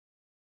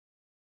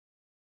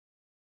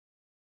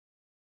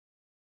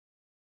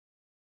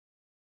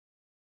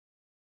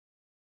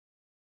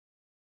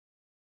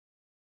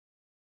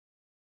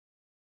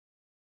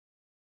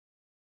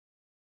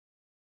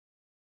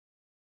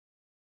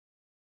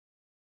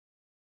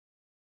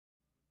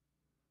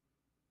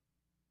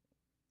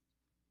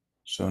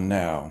So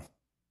now,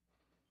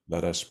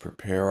 let us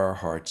prepare our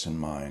hearts and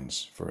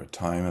minds for a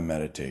time of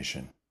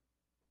meditation.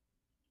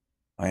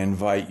 I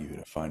invite you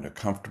to find a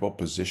comfortable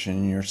position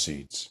in your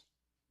seats.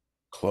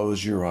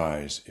 Close your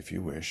eyes if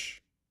you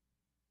wish,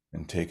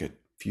 and take a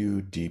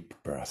few deep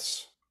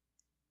breaths.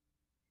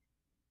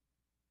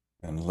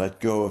 And let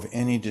go of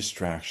any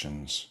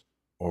distractions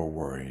or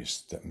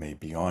worries that may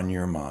be on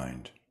your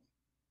mind.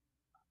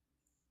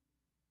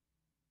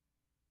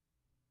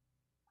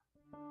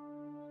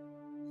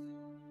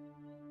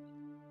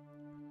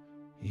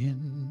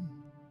 In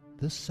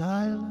the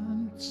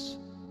silence,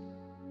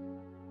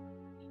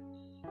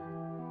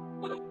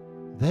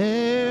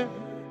 there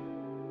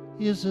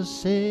is a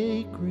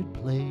sacred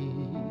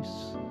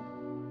place,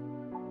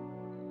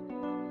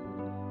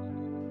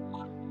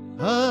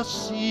 a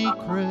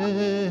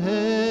secret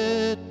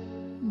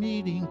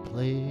meeting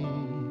place.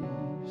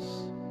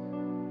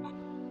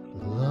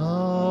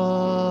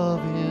 Love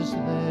is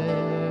there.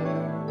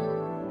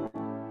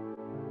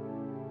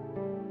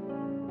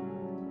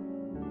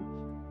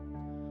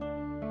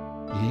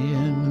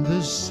 In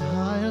the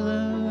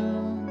silence,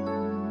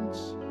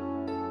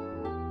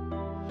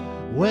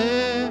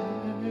 where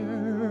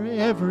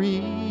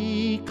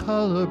every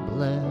color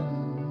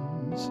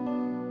blends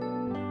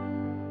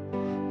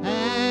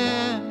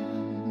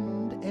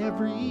and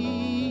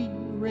every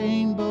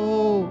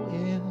rainbow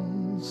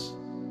ends,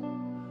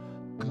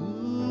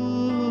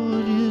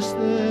 good is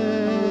there.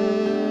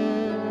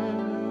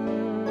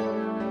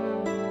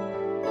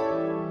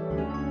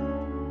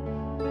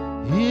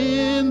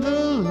 In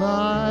the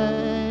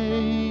light,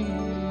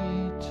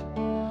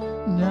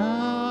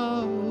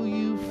 now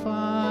you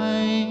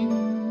find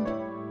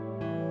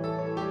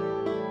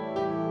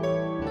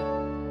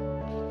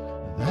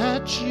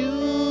that you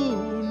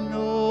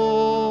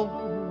know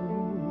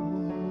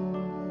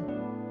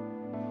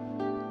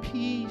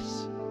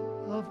peace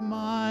of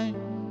mind.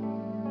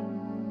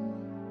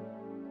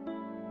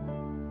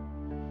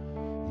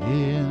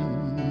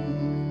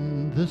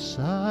 In the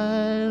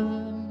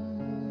silence,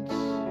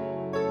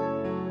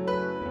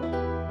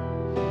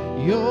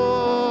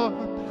 your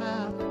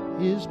path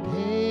is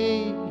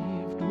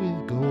paved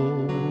with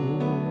gold,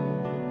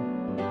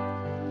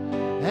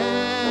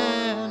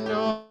 and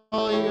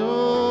all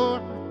your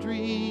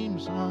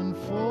dreams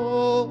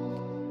unfold.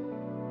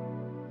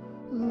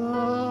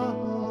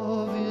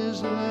 Love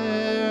is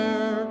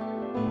there.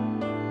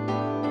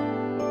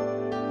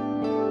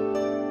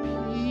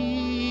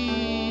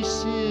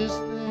 Peace is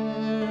there.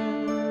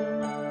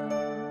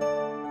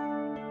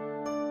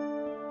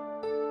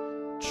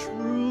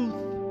 Truth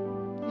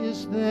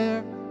is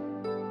there.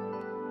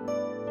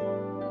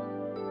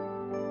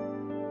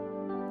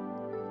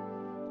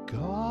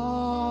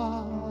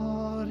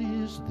 God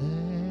is there.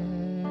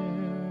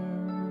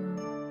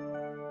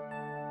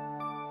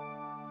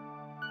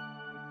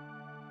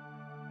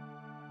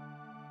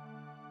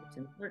 What's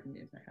important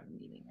is I have a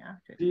meeting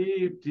after.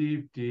 Deep,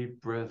 deep,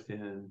 deep breath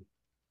in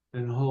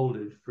and hold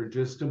it for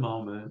just a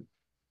moment.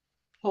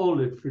 Hold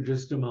it for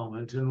just a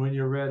moment. And when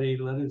you're ready,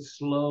 let it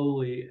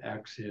slowly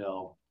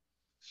exhale.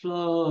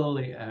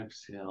 Slowly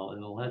exhale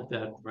and let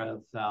that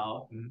breath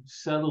out and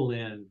settle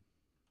in.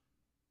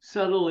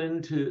 Settle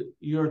into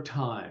your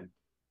time.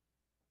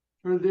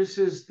 For this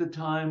is the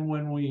time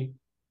when we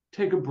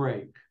take a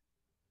break,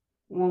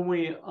 when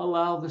we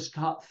allow the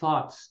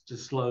thoughts to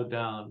slow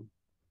down,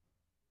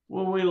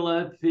 when we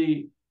let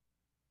the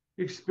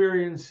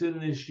experience in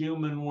this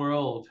human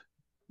world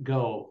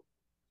go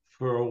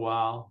for a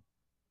while.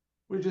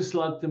 We just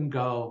let them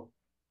go.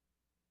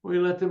 We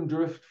let them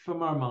drift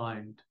from our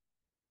mind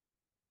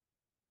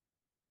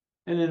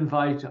and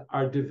invite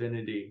our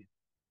divinity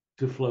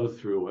to flow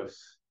through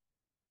us.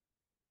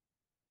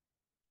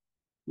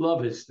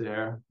 Love is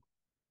there.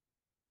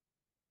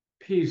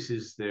 Peace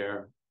is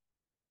there.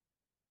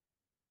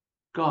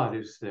 God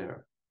is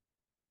there.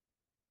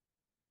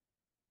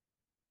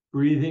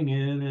 Breathing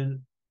in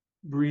and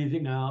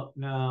breathing out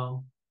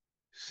now,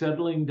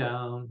 settling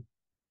down,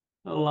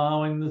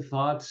 allowing the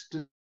thoughts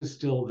to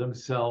still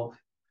themselves,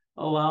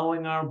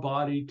 allowing our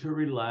body to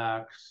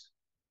relax,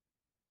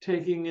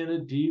 taking in a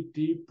deep,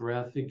 deep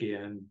breath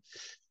again,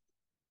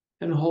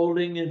 and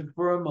holding it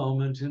for a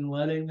moment and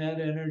letting that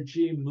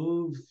energy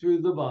move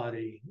through the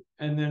body,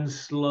 and then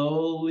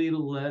slowly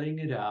letting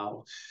it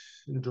out,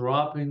 and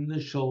dropping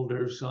the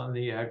shoulders on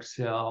the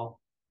exhale,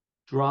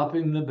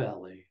 dropping the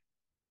belly,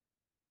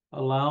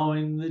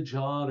 allowing the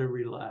jaw to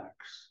relax,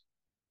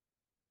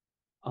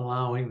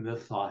 allowing the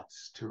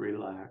thoughts to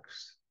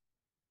relax.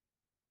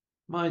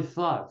 My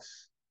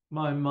thoughts,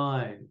 my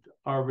mind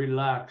are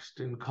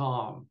relaxed and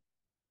calm.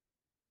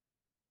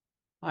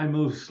 I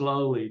move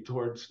slowly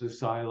towards the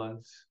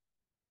silence.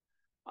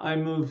 I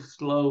move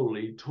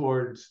slowly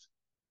towards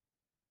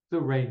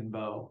the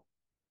rainbow,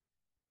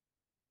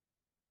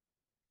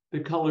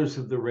 the colors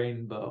of the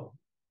rainbow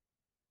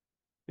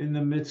in the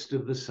midst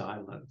of the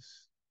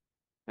silence.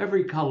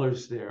 Every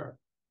color's there.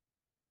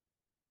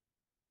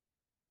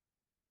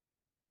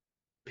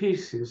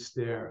 Peace is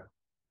there.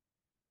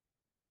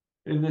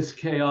 In this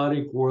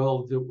chaotic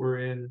world that we're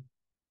in,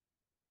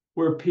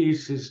 where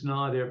peace is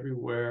not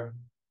everywhere.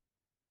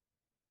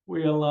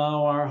 We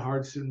allow our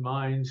hearts and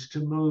minds to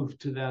move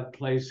to that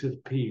place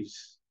of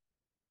peace.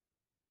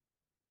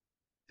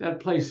 That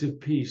place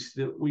of peace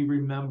that we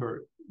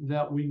remember,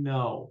 that we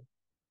know,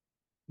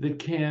 that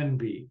can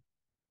be,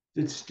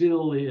 that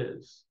still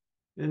is.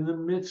 In the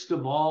midst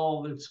of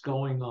all that's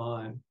going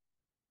on,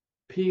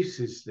 peace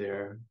is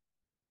there.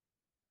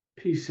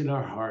 Peace in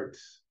our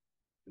hearts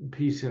and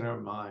peace in our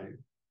mind.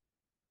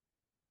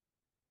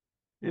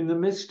 In the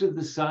midst of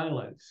the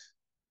silence,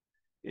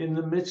 in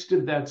the midst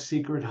of that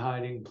secret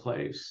hiding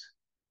place,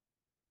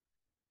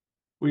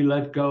 we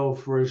let go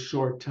for a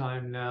short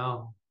time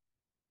now.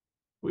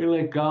 We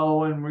let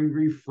go and we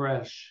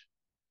refresh.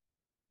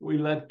 We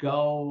let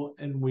go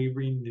and we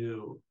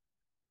renew.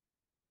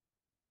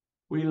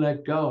 We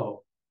let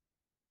go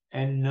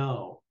and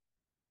know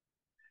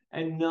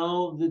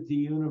that the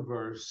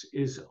universe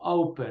is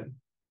open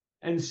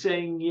and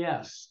saying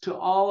yes to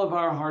all of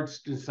our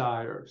heart's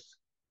desires,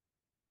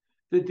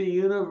 that the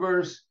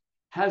universe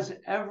has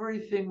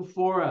everything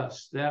for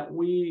us that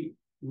we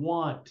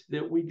want,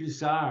 that we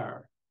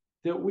desire,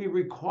 that we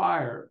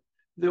require,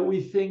 that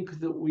we think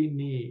that we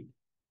need,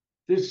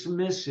 that's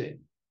missing.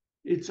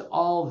 It's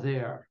all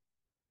there.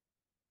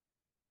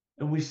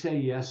 And we say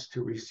yes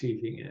to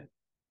receiving it.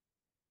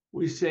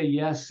 We say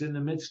yes in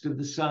the midst of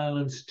the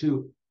silence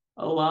to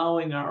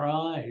allowing our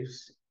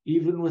eyes,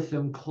 even with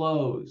them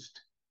closed,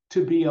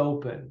 to be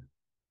open.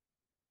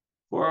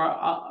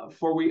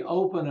 For we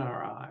open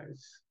our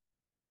eyes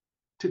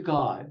to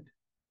God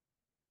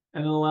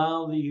and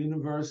allow the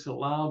universe,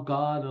 allow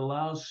God,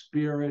 allow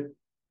Spirit,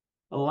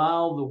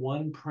 allow the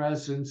one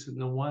presence and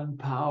the one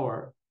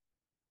power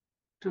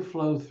to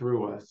flow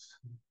through us.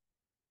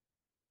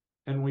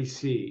 And we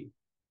see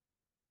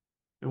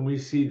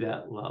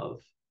that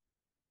love.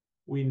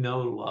 We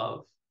know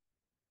love.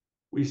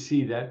 We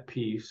see that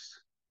peace.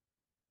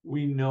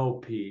 We know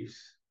peace.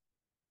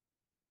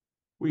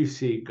 We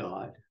see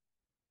God.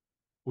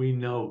 We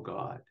know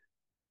God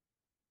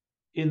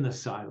in the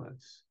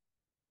silence.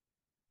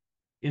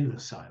 In the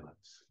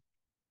silence.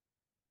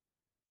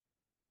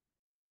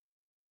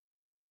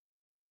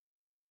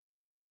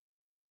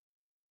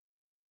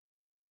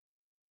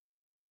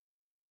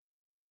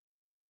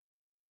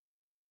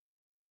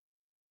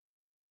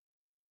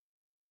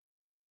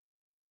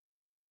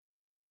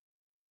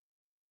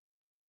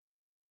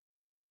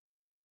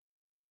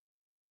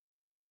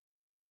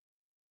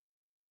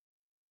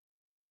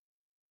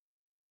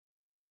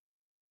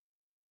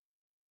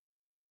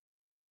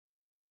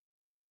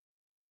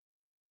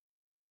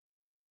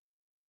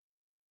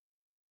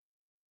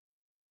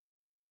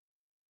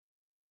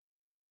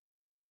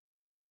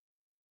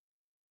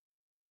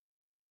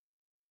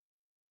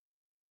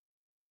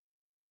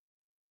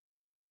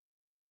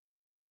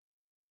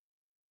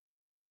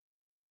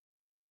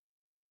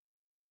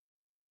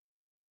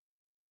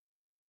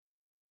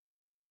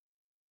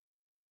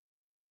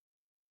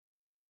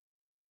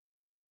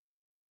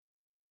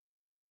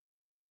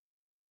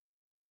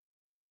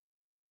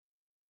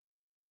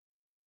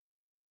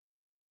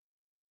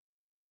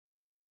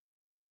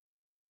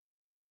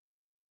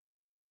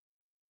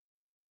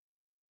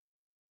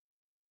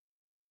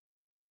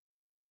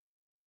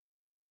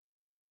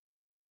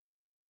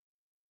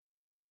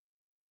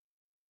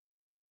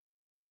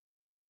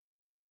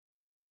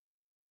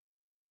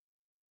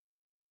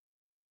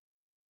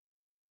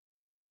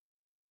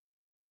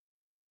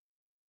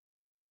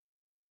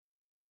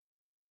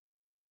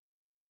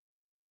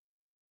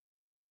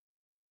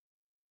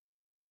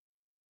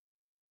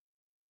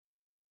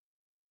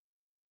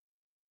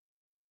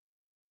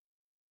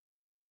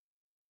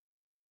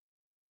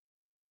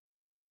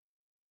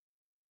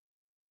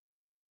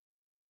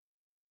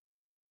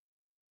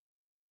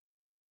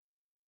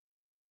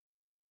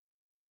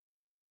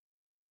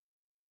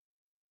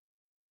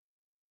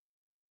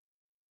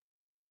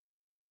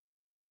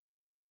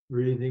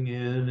 Breathing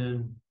in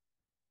and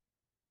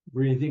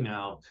breathing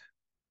out.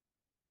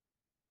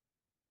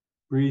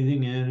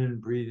 Breathing in and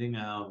breathing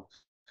out.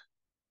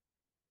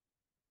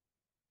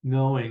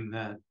 Knowing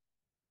that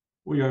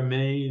we are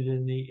made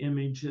in the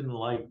image and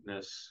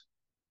likeness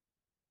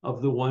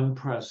of the one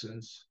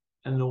presence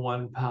and the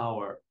one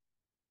power.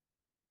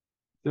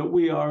 That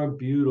we are a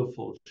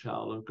beautiful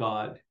child of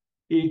God,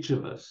 each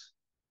of us,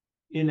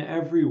 in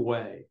every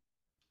way.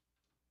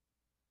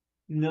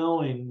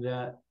 Knowing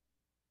that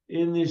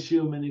in this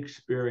human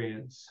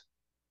experience,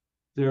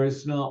 there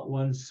is not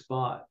one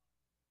spot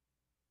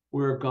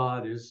where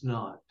God is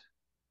not.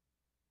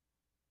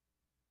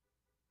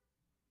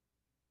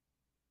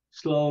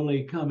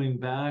 Slowly coming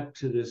back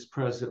to this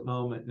present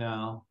moment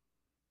now,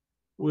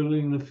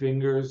 wiggling the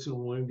fingers and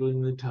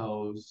wiggling the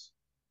toes,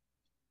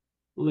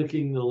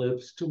 licking the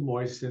lips to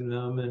moisten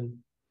them and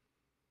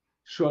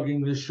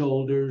shrugging the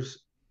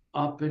shoulders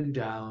up and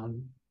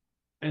down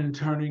and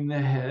turning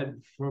the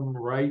head from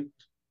right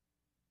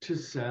to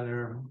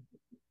center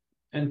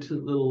and to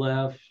the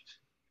left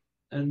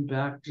and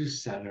back to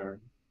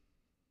center,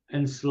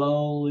 and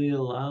slowly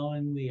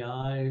allowing the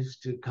eyes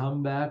to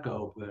come back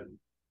open.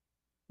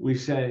 We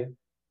say,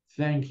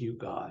 thank you,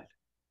 God.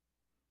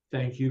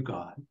 Thank you,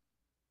 God.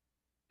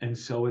 And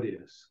so it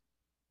is.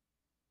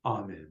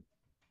 Amen.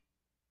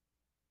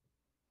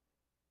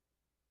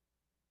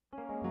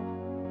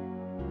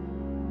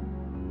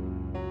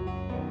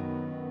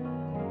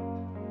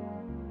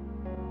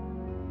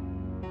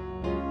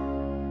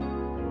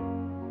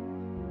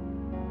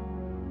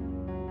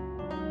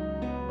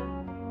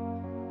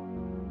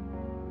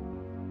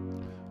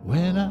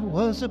 When I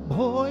was a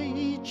boy,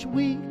 each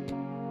week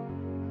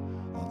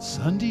on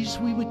Sundays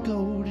we would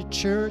go to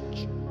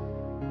church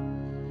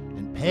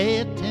and pay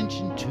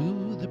attention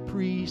to the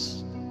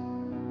priest.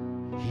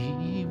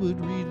 He would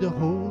read the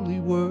holy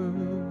word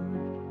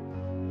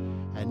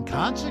and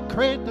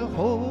consecrate the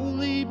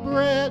holy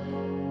bread.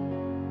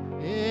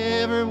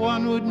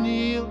 Everyone would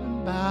kneel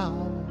and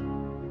bow.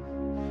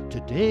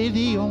 Today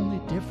the only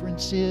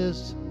difference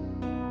is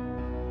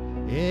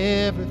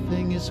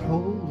everything is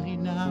holy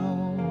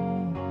now.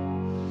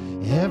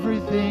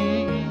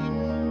 Everything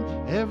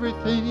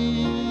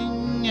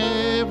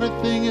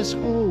is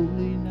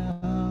holy now.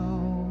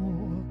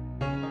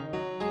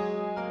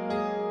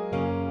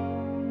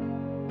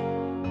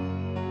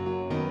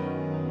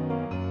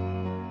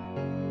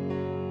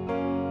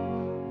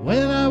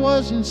 When I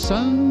was in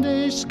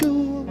Sunday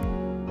school,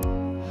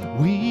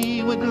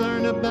 we would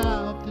learn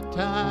about the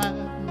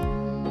time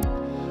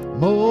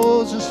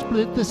Moses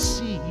split the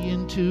sea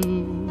in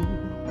two,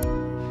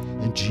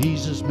 and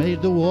Jesus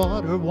made the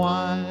water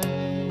wine.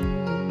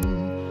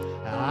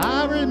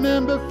 I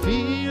remember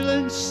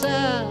feeling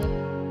sad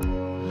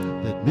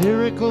that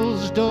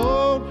miracles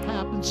don't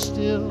happen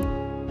still,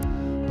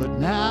 but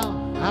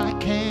now I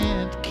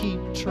can't keep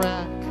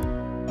track,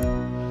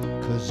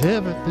 'cause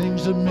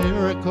everything's a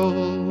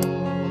miracle.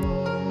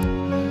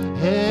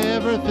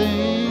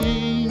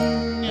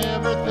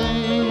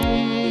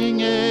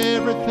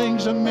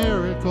 Everything's a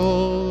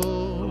miracle.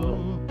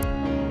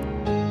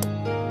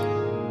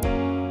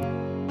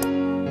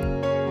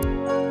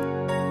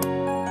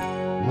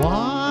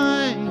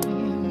 Wine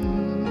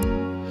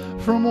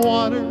from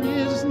water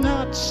is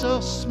not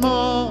so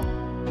small,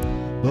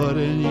 but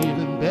an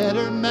even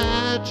better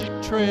magic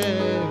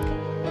trick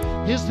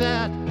is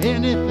that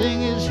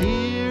anything is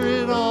here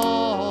at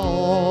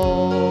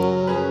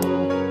all.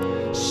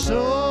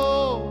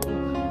 So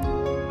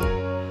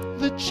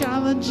the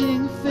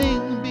challenging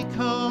thing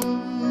becomes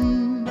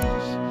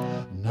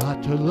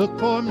not to look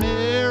for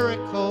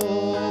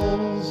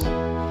miracles,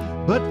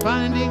 but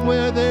finding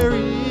where there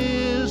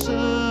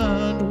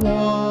isn't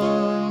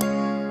one.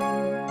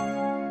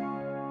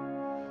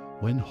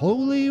 When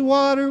holy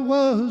water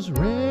was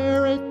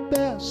rare at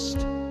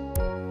best,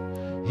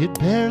 it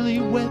barely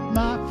wet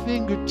my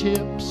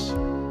fingertips,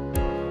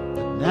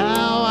 but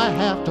now I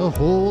have to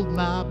hold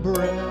my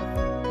breath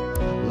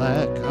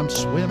like I'm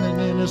swimming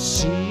in a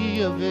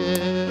sea of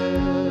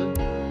it.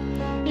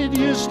 It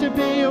used to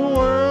be a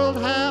world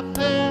half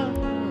there,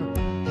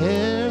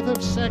 the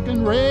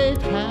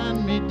second-rate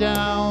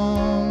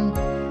hand-me-down,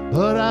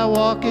 but I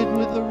walk it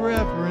with a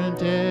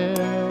reverent air,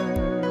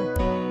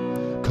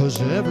 'cause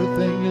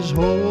everything is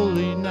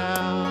holy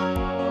now.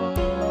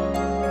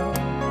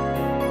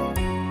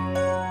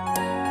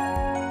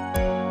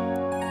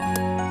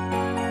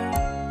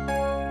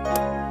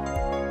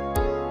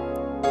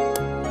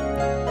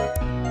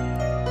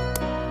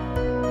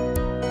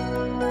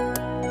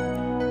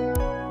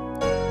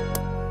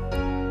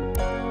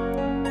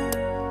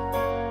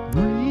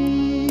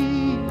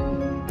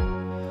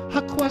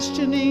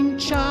 Questioning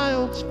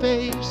child's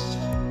face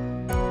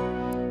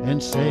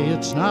and say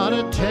it's not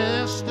a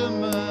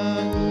testament.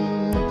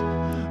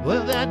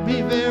 Well, that'd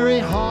be very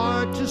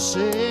hard to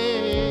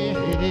say.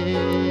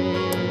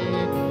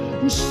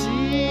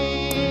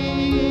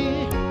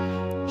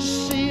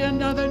 See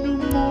another new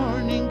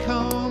morning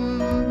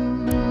come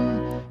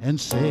and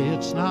say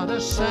it's not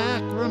a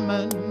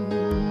sacrament.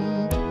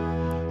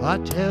 I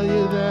tell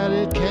you that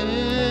it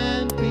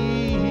can't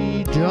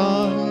be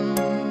done.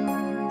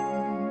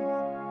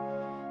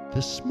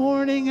 This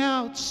morning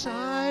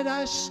outside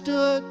I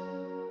stood,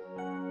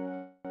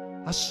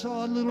 I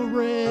saw a little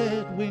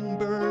red-winged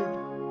bird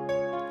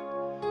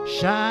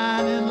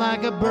shining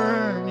like a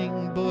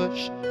burning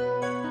bush,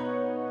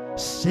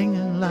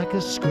 singing like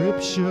a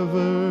scripture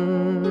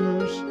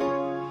verse.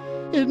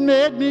 It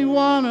made me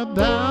want to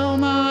bow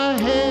my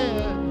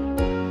head.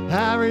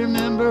 I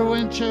remember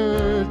when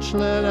church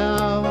let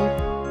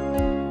out,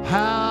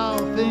 how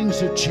things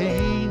have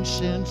changed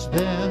since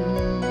then.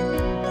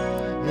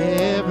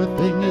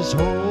 Everything is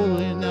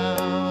holy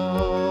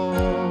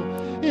now.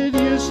 It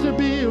used to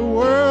be a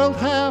world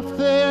half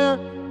there,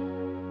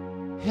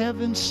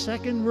 heaven's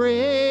second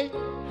rate,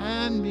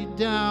 hand me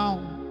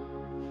down,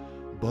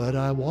 but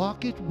I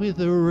walk it with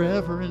a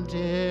reverent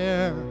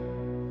air,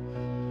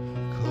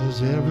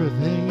 'cause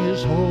everything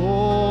is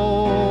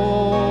holy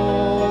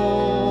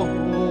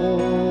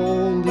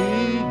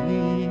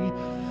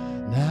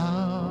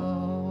now.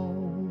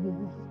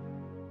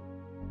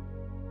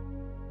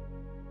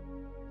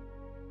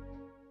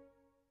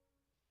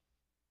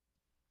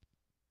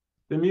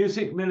 The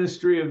music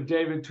ministry of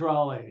David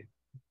Trolley.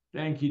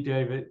 Thank you,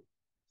 David.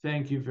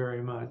 Thank you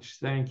very much.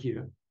 Thank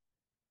you.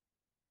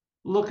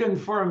 looking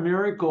for a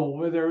miracle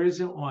where there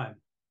isn't one.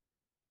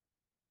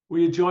 Will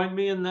you join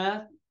me in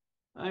that?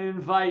 I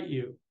invite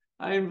you.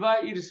 I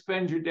invite you to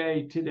spend your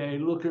day today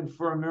looking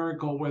for a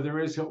miracle where there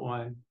isn't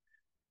one.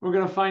 We're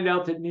going to find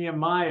out that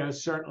Nehemiah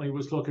certainly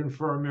was looking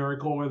for a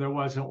miracle where there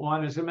wasn't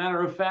one. As a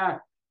matter of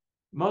fact,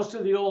 most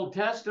of the Old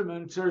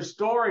Testaments are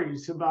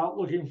stories about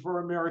looking for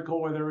a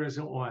miracle where there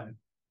isn't one.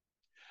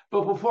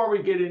 But before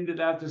we get into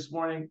that this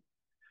morning,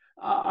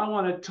 I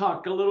want to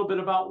talk a little bit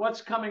about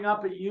what's coming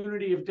up at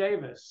Unity of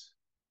Davis.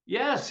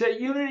 Yes,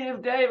 at Unity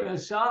of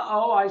Davis.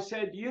 I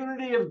said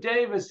Unity of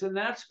Davis, and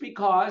that's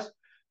because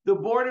the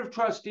Board of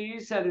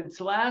Trustees at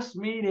its last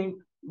meeting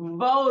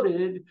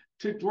voted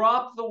to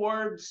drop the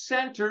word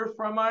center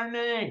from our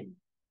name.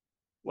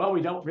 Well,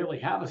 we don't really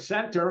have a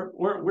center.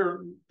 We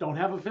don't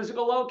have a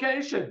physical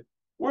location.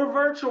 We're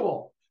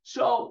virtual.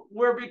 So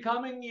we're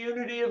becoming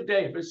Unity of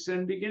Davis,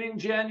 and beginning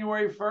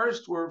January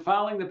 1st, we're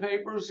filing the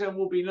papers and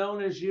will be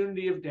known as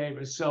Unity of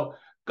Davis. So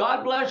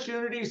God bless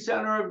Unity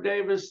Center of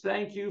Davis.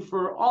 Thank you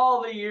for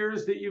all the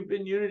years that you've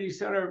been Unity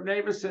Center of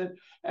Davis, and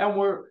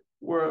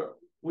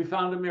we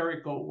found a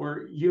miracle.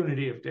 We're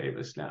Unity of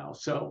Davis now.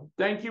 So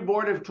thank you,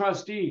 Board of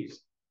Trustees.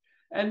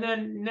 And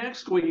then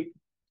next week,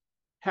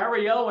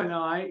 Harry O and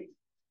I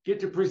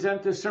get to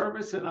present the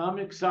service, and I'm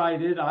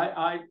excited.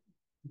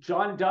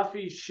 John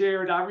Duffy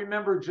shared. I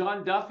remember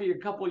John Duffy a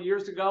couple of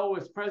years ago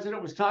as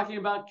president was talking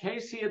about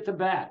Casey at the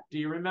bat. Do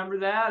you remember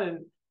that?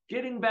 And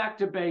getting back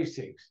to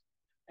basics.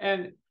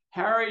 And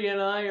Harry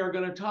and I are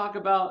going to talk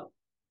about,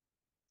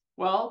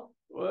 well,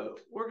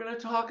 we're going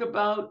to talk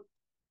about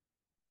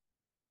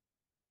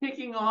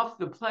kicking off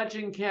the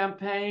pledging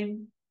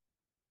campaign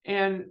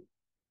and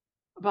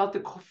about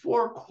the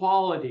four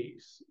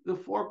qualities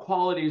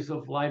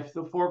of life,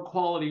 the four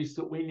qualities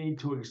that we need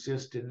to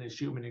exist in this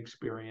human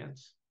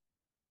experience.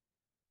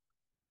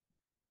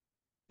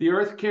 The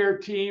Earth Care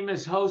team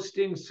is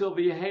hosting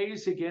Sylvia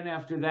Hayes again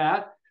after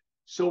that.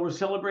 So we're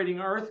celebrating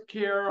Earth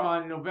Care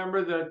on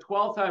November the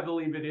 12th, I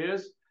believe it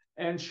is,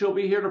 and she'll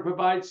be here to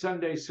provide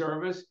Sunday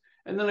service.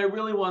 And then I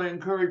really want to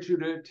encourage you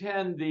to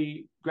attend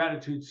the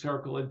Gratitude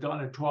Circle at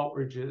Donna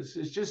Trotridge's.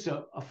 It's just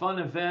a fun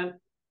event,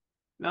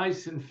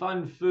 nice and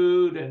fun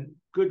food and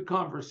good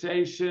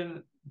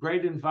conversation,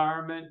 great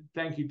environment.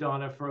 Thank you,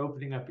 Donna, for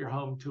opening up your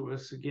home to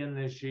us again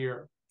this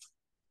year.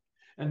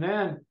 And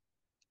then,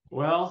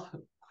 well,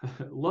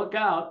 look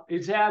out,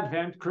 it's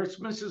Advent.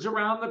 Christmas is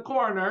around the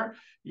corner.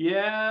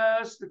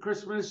 Yes, the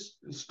Christmas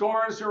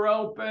stores are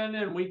open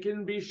and we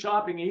can be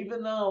shopping,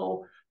 even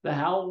though the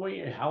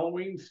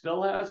Halloween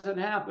still hasn't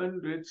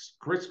happened. It's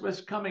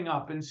Christmas coming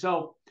up. And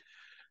so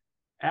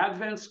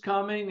Advent's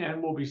coming,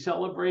 and we'll be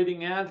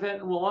celebrating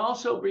Advent. And we'll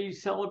also be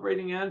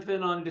celebrating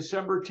Advent on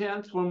December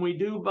 10th when we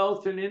do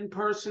both an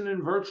in-person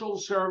and virtual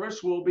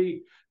service. We'll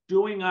be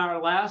doing our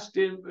last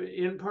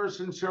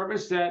in-person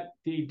service at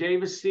the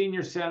Davis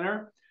Senior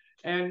Center,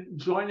 and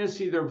join us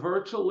either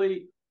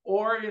virtually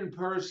or in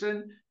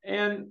person.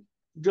 And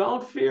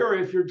don't fear,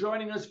 if you're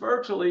joining us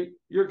virtually,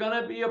 you're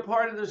going to be a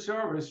part of the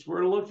service.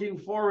 We're looking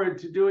forward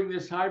to doing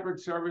this hybrid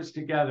service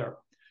together.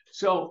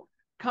 So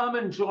come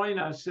and join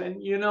us.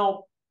 And you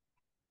know,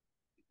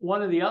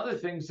 one of the other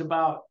things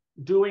about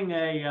doing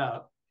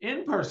a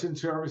in-person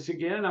service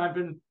again, I've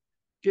been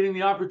getting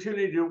the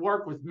opportunity to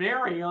work with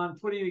Mary on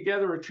putting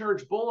together a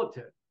church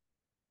bulletin.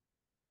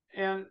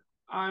 And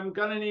I'm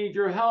going to need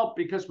your help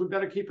because we've got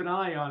to keep an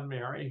eye on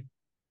Mary.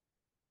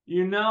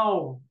 You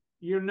know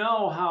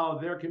how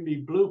there can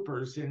be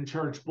bloopers in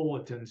church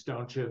bulletins,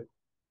 don't you?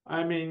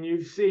 I mean,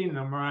 you've seen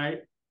them,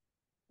 right?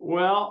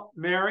 Well,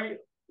 Mary,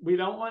 we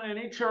don't want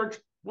any church.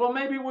 Well,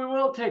 maybe we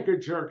will take a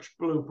church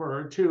blooper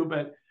or two,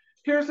 but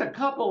here's a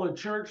couple of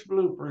church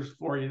bloopers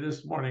for you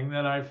this morning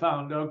that I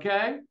found,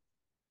 okay?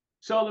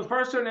 So the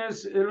first one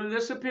is,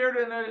 this appeared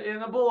in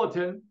the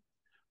bulletin.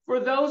 For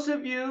those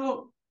of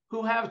you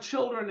who have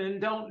children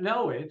and don't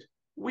know it,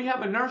 we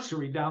have a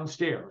nursery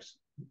downstairs.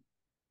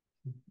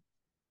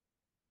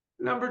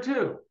 Number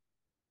 2,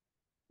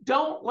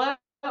 don't let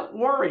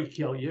worry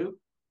kill you.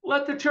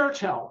 Let the church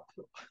help.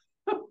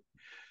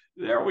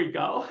 There we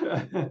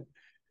go.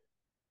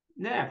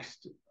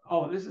 Next.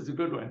 Oh, this is a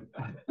good one.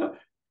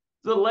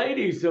 The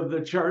ladies of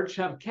the church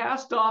have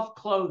cast off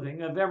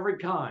clothing of every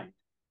kind.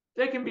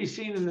 They can be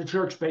seen in the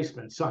church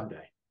basement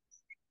Sunday.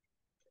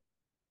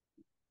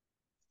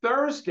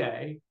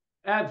 Thursday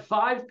at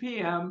 5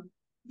 p.m.,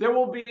 there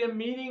will be a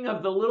meeting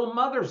of the Little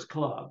Mothers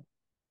Club.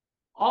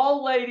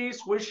 All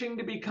ladies wishing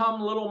to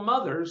become little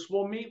mothers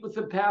will meet with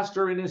the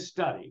pastor in his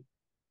study.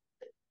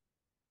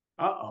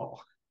 Uh-oh.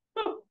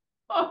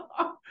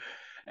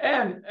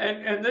 And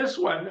this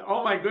one,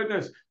 oh my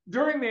goodness.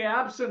 During the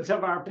absence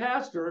of our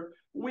pastor,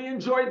 we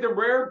enjoyed the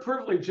rare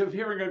privilege of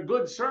hearing a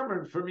good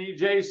sermon from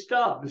E.J.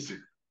 Stubbs.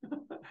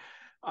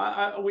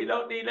 We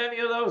don't need any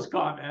of those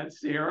comments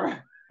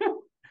here.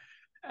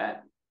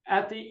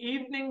 At the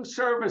evening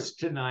service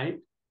tonight,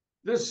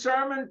 the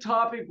sermon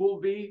topic will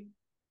be,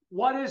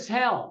 what is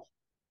hell?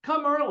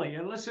 Come early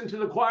and listen to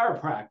the choir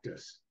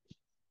practice.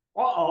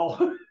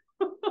 Uh-oh.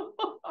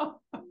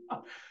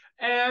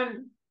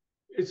 And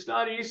it's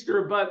not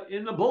Easter, but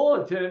in the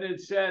bulletin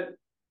it said,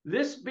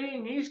 this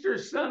being Easter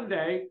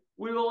Sunday,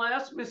 we will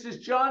ask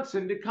Mrs.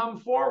 Johnson to come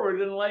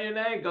forward and lay an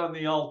egg on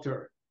the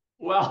altar.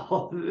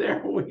 Well,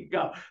 there we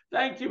go.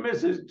 Thank you,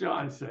 Mrs.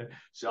 Johnson.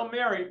 So,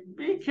 Mary,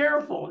 be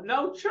careful.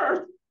 No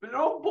church,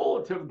 no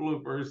bulletin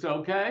bloopers,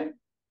 okay?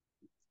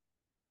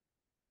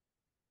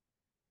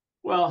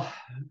 Well,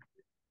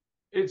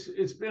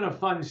 it's been a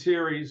fun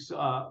series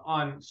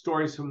on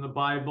stories from the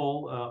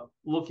Bible,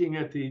 looking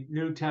at the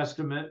New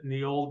Testament and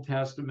the Old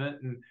Testament,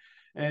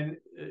 and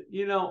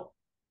you know,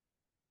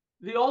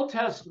 the Old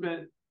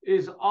Testament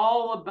is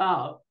all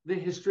about the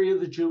history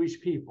of the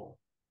Jewish people.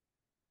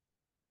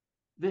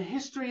 The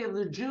history of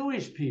the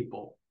Jewish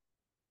people.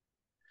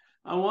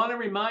 I want to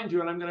remind you,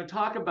 and I'm going to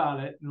talk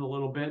about it in a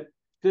little bit,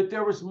 that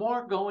there was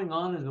more going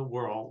on in the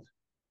world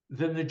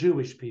than the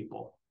Jewish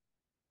people.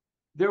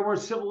 There were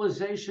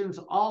civilizations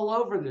all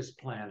over this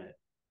planet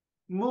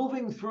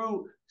moving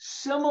through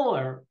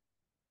similarities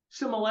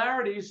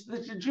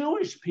that the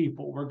Jewish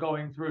people were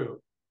going through,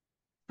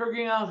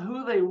 figuring out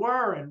who they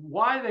were and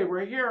why they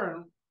were here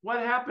and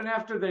what happened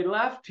after they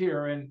left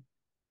here and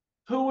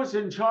who was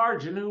in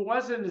charge and who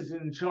wasn't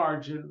in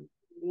charge and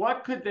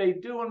what could they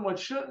do and what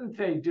shouldn't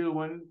they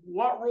do and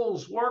what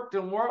rules worked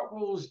and what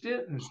rules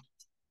didn't.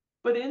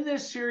 But in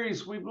this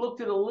series, we've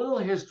looked at a little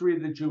history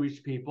of the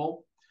Jewish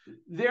people.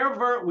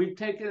 We've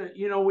taken,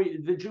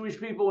 the Jewish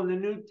people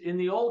in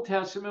the Old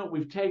Testament,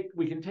 we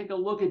can take a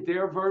look at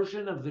their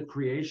version of the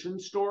creation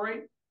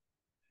story,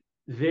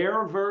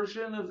 their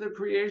version of the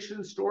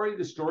creation story,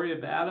 the story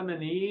of Adam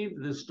and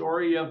Eve, the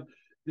story of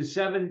the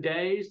 7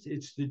 days.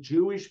 It's the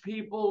Jewish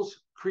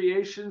people's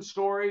creation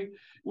story,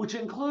 which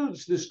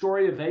includes the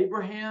story of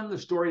Abraham, the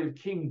story of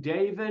King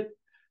David,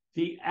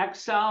 the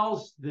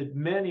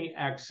many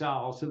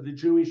exiles of the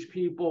Jewish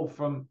people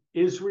from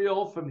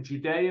Israel, from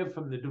Judea,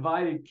 from the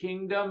divided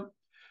kingdom,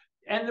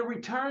 and the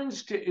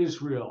returns to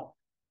Israel.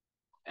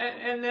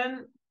 And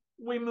then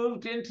we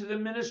moved into the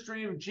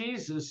ministry of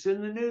Jesus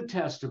in the New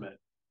Testament.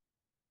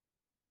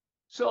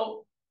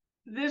 So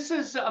this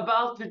is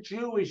about the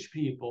Jewish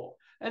people.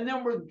 And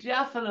there were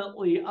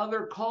definitely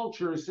other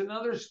cultures and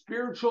other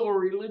spiritual or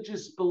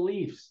religious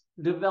beliefs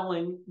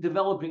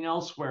developing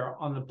elsewhere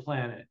on the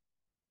planet.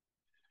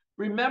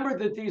 Remember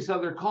that these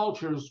other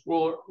cultures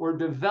were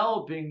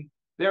developing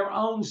their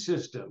own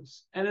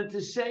systems. And at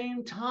the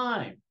same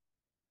time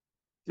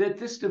that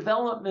this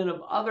development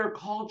of other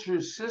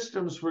cultures'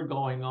 systems were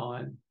going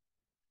on,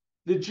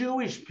 the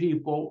Jewish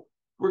people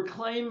were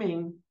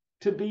claiming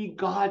to be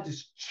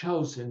God's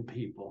chosen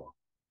people.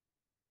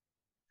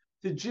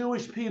 The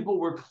Jewish people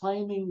were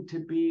claiming to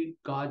be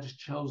God's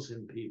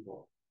chosen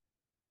people.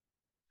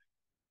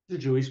 The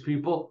Jewish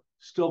people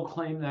still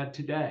claim that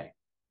today.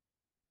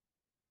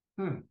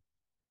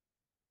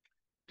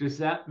 Does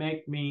that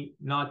make me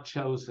not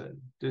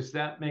chosen? Does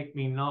that make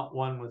me not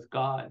one with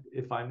God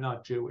if I'm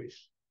not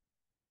Jewish?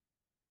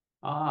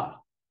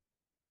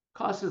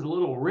 Causes a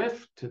little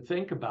rift to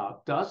think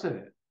about, doesn't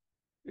it?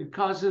 It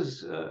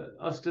causes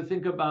us to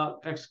think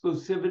about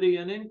exclusivity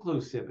and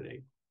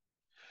inclusivity.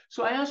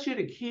 So I ask you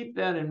to keep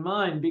that in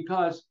mind,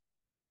 because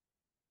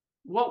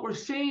what we're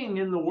seeing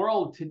in the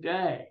world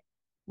today,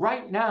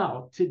 right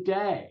now,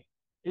 today,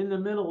 in the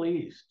Middle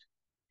East,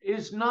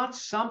 is not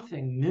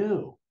something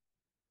new.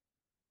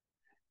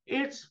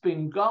 It's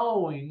been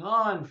going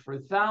on for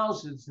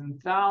thousands and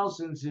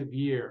thousands of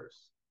years.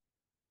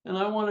 And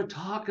I want to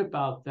talk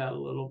about that a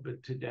little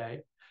bit today.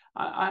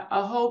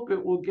 I hope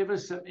it will give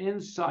us some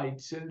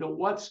insights into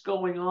what's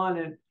going on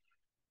and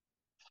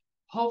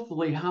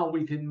hopefully how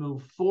we can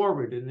move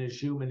forward in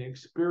this human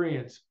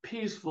experience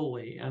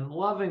peacefully and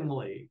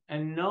lovingly,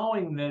 and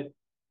knowing that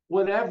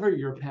whatever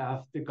your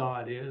path to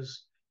God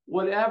is,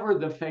 whatever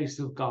the face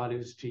of God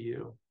is to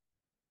you,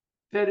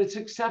 that it's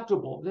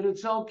acceptable, that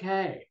it's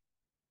okay,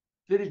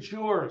 that it's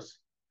yours,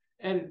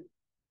 and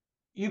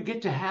you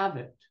get to have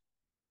it.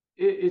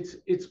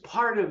 It's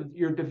part of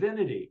your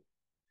divinity.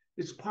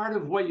 It's part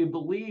of what you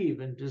believe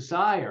and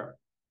desire.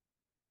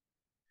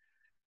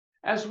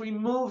 As we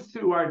move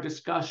through our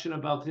discussion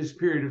about this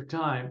period of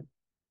time,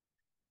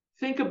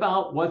 think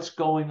about what's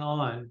going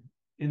on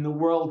in the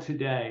world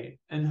today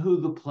and who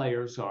the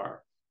players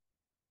are.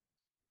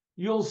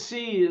 You'll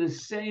see the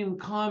same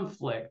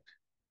conflict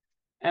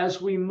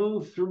as we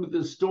move through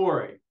the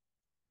story.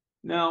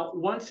 Now,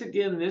 once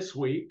again this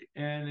week,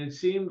 and it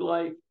seemed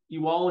like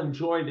you all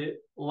enjoyed it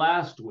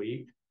last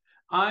week,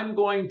 I'm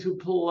going to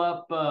pull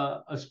up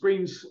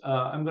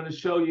I'm going to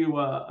show you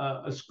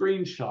a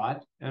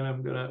screenshot, and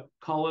I'm going to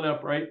call it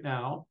up right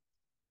now.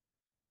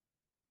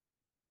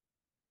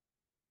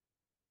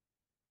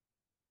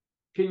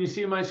 Can you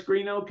see my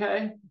screen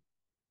okay?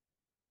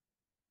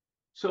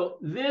 So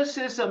this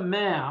is a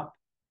map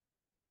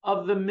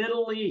of the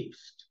Middle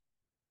East.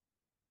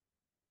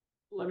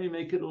 Let me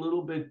make it a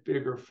little bit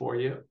bigger for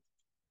you.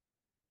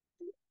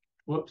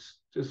 Whoops,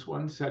 just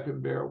 1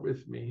 second, bear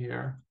with me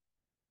here.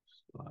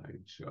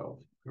 Slideshow,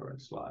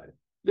 current slide.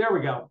 There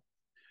we go.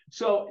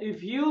 So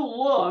if you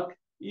look,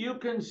 you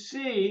can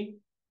see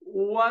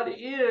what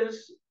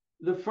is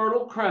the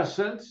Fertile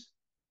Crescent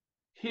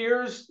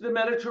Here's the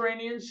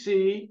Mediterranean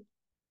Sea.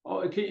 Oh,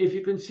 if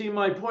you can see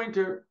my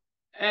pointer.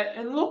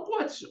 And look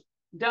what's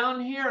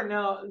down here.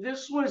 Now,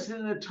 this was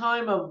in the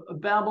time of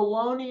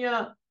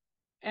Babylonia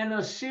and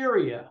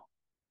Assyria.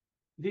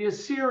 The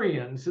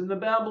Assyrians and the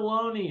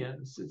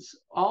Babylonians. It's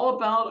all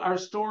about our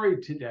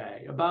story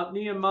today, about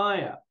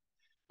Nehemiah.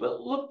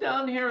 But look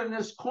down here in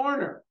this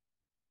corner.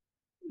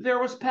 There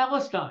was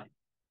Palestine.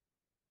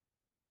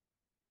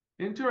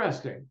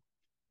 Interesting.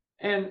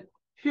 And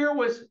here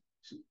was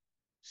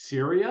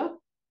Syria,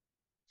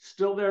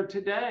 still there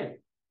today.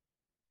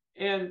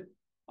 And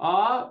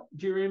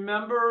do you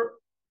remember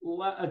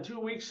 2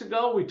 weeks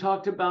ago we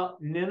talked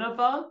about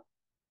Nineveh?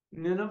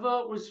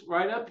 Nineveh was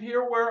right up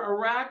here where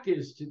Iraq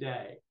is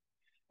today.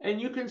 And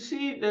you can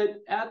see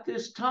that at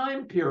this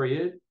time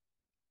period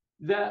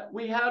that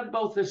we had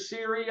both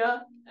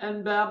Assyria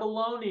and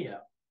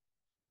Babylonia.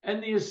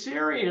 And the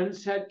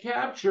Assyrians had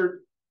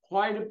captured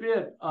quite a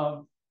bit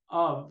of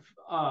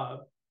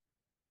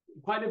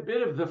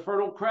the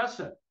Fertile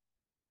Crescent.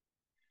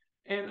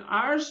 And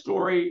our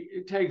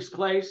story takes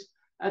place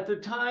at the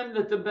time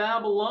that the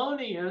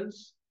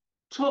Babylonians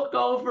took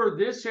over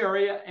this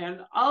area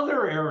and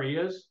other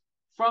areas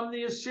from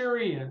the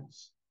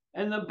Assyrians.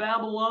 And the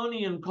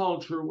Babylonian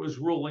culture was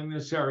ruling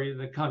this area of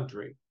the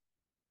country.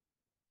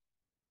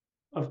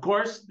 Of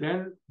course,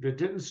 then it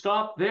didn't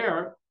stop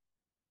there.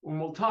 When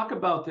we'll talk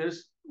about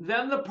this,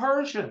 then the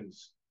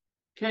Persians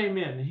came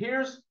in.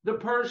 Here's the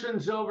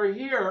Persians over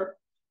here,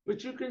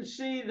 but you can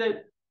see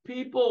that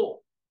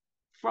people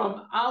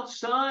from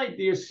outside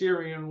the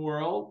Assyrian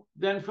world,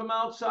 then from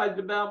outside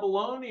the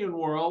Babylonian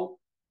world,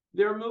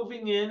 they're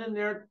moving in and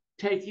they're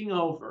taking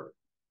over,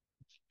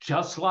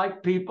 just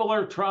like people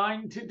are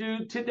trying to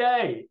do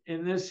today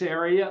in this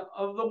area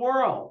of the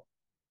world.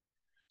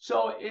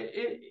 So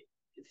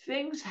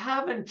things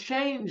haven't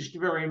changed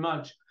very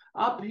much.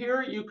 Up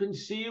here, you can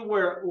see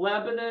where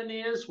Lebanon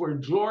is, where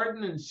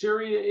Jordan and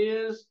Syria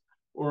is,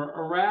 or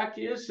Iraq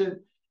is,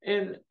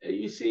 and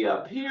you see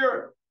up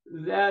here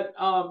that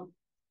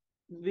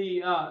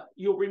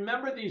you'll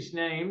remember these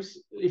names.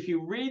 If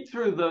you read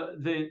through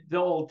the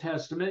Old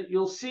Testament,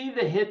 you'll see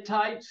the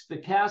Hittites, the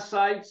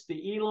Kassites,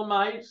 the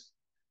Elamites,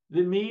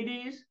 the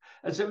Medes.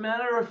 As a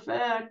matter of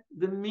fact,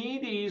 the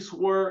Medes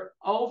were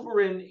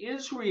over in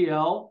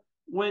Israel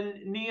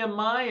when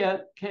Nehemiah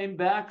came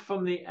back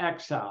from the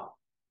exile.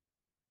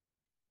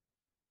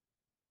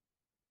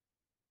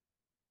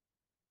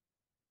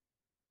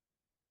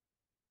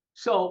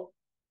 So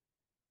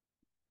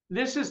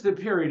this is the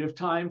period of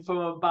time from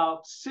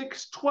about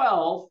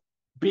 612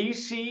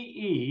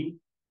 BCE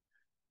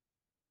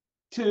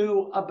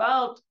to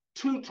about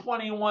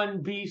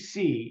 221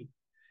 BC.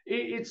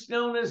 It's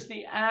known as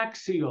the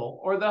axial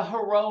or the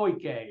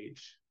heroic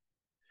age.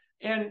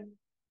 And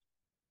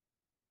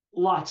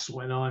lots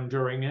went on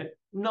during it,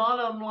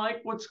 not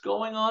unlike what's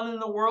going on in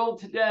the world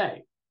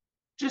today.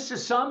 Just to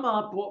sum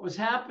up what was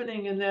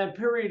happening in that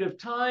period of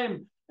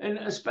time, and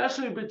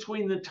especially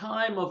between the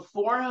time of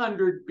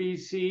 400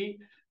 BC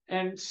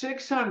and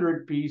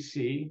 600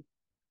 BC,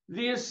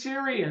 the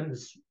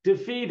Assyrians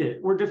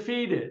were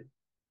defeated.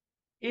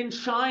 In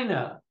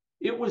China,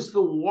 it was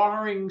the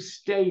Warring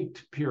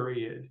State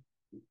period.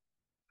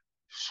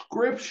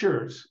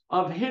 Scriptures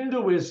of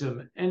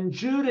Hinduism and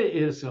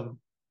Judaism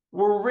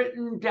were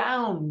written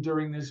down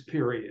during this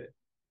period.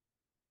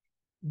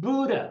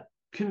 Buddha,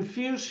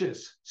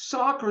 Confucius,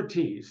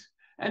 Socrates,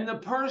 and the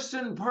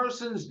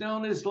persons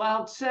known as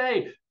Lao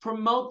Tse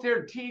promote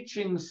their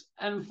teachings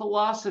and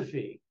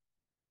philosophy.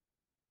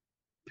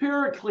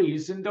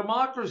 Pericles and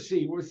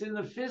democracy was in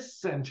the 5th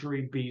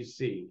century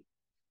BC.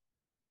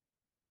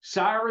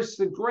 Cyrus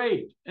the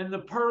Great and the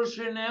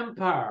Persian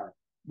Empire.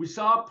 We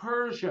saw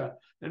Persia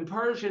and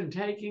Persian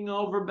taking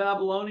over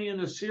Babylonia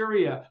and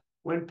Assyria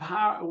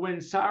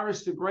when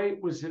Cyrus the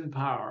Great was in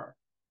power.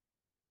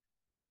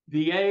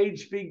 The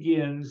age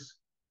begins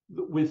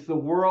with the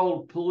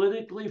world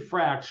politically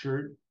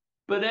fractured,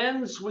 but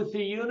ends with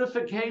the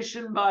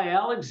unification by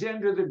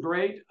Alexander the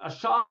Great,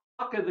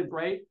 Ashoka the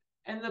Great,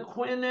 and the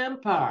Qin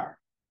Empire.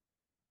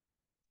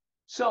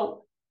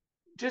 So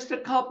just a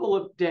couple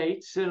of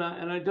dates, and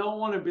I don't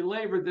want to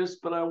belabor this,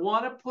 but I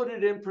want to put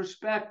it in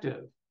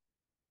perspective.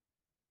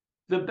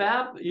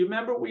 You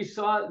remember we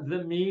saw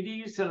the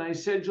Medes, and I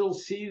said you'll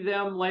see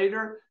them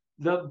later.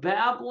 The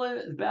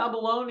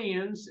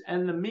Babylonians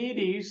and the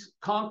Medes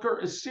conquer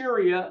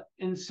Assyria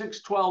in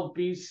 612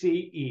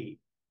 BCE.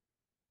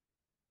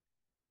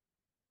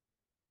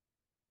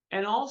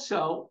 And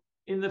also,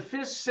 in the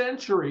 5th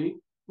century,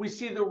 we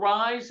see the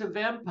rise of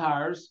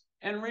empires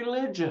and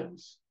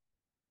religions.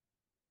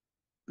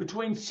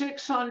 Between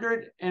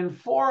 600 and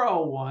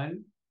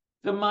 401,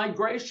 the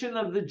migration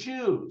of the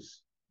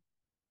Jews.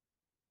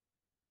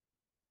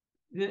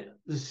 In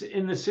the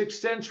 6th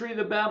century,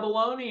 the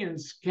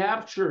Babylonians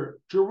capture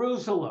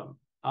Jerusalem.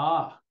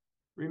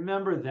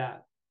 Remember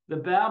that. The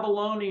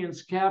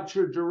Babylonians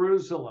capture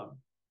Jerusalem.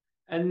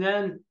 And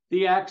then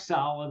the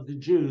exile of the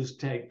Jews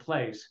take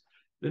place.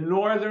 The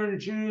northern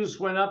Jews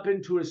went up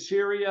into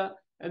Assyria,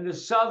 and the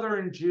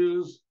southern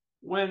Jews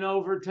went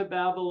over to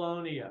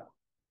Babylonia.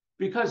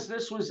 because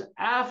this was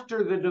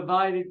after the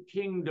divided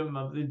kingdom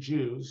of the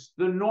Jews,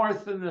 the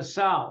north and the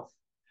south.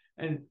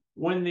 And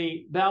when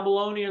the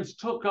Babylonians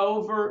took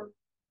over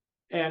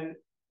and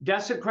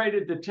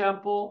desecrated the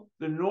temple,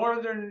 the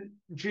northern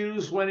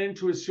Jews went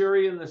into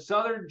Assyria and the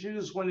southern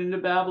Jews went into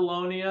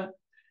Babylonia.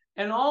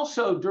 And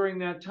also during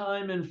that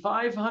time in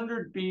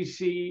 500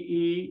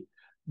 BCE,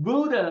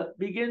 Buddha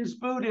begins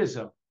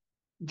Buddhism.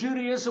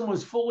 Judaism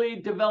was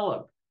fully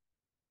developed.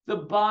 The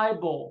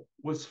Bible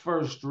was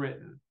first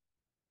written,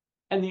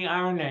 and the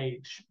Iron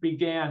Age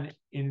began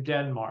in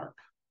Denmark.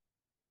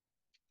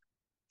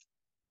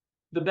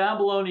 The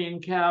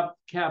Babylonian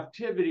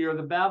captivity, or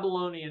the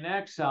Babylonian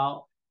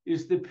exile,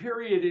 is the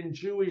period in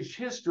Jewish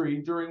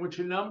history during which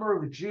a number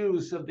of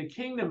Jews of the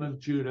kingdom of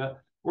Judah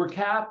were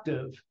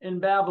captive in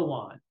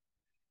Babylon.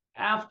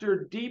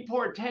 After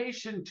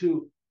deportation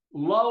to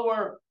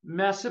Lower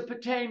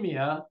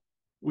Mesopotamia,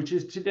 which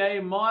is today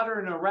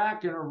modern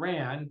Iraq and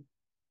Iran,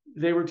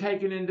 they were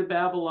taken into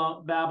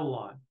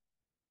Babylon.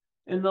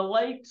 In the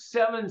late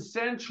 7th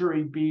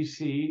century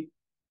BC,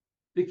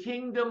 the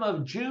kingdom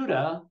of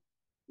Judah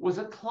was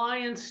a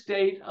client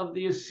state of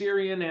the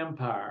Assyrian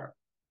Empire.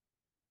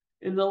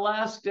 In the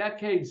last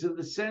decades of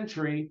the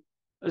century,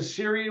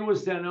 Assyria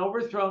was then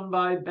overthrown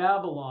by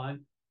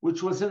Babylon,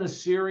 which was an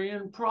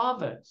Assyrian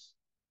province.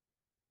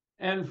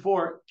 And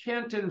for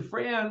Kent and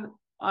Fran,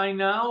 I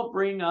now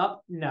bring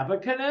up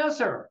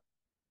Nebuchadnezzar,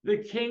 the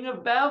king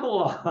of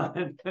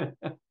Babylon,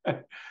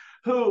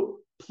 who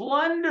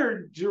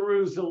plundered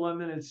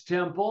Jerusalem and its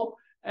temple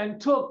and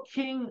took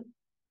King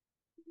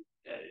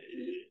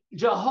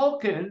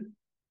Jehoiakim,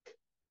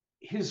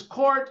 his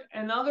court,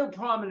 and other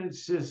prominent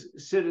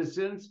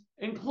citizens,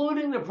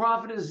 including the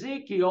prophet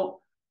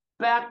Ezekiel,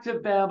 back to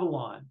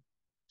Babylon.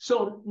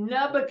 So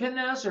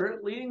Nebuchadnezzar,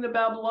 leading the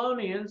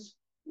Babylonians,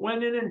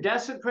 went in and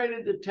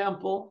desecrated the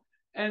temple,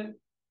 and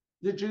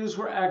the Jews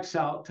were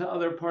exiled to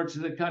other parts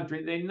of the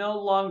country. They no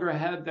longer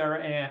had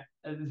their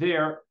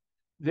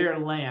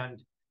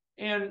land.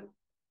 And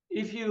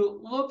if you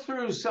look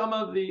through some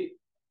of the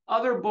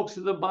other books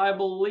of the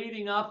Bible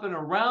leading up and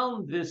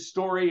around this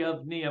story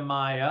of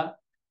Nehemiah,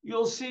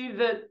 you'll see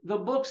that the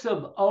books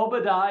of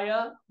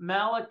Obadiah,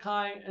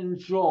 Malachi, and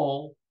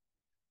Joel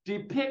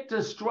depict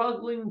a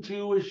struggling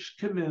Jewish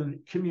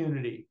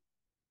community,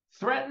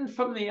 threatened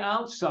from the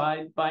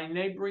outside by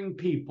neighboring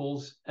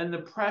peoples and the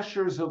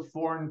pressures of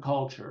foreign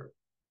culture.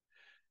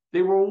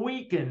 They were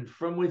weakened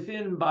from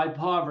within by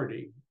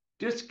poverty,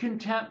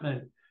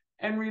 discontentment,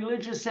 and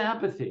religious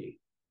apathy.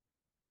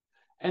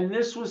 And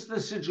this was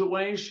the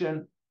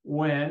situation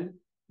when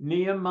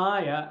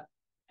Nehemiah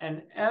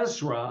and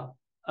Ezra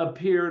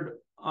appeared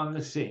on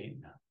the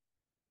scene.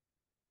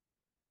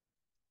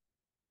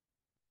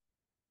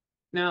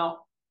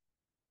 Now,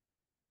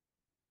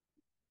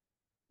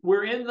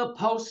 we're in the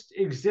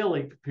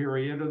post-exilic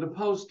period, or the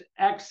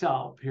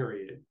post-exile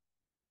period.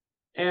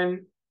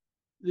 And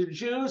the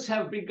Jews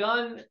have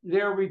begun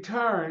their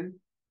return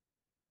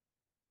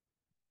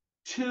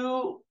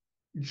to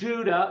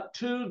Judah,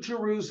 to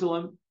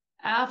Jerusalem,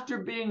 after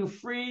being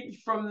freed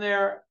from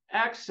their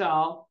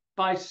exile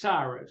by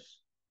Cyrus,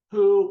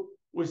 who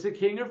was the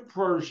king of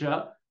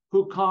Persia,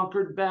 who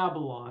conquered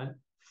Babylon,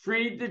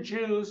 freed the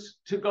Jews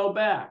to go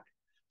back.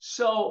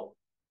 So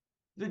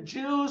the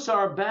Jews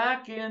are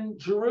back in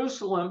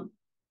Jerusalem,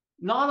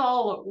 not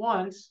all at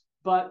once,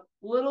 but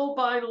little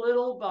by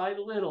little by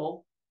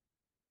little.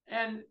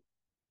 And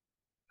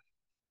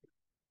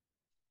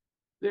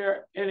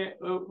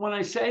when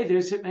I say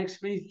this, it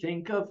makes me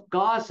think of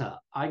Gaza.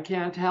 I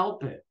can't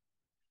help it.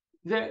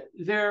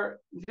 Their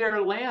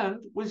land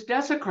was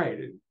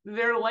desecrated.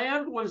 Their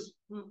land was,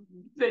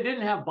 they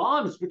didn't have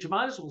bombs, but you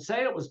might as well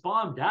say it was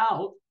bombed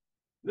out.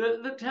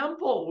 The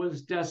temple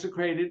was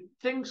desecrated.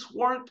 Things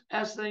weren't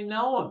as they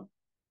know them.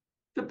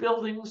 The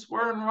buildings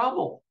were in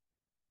rubble.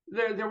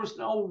 There was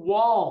no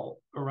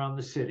wall around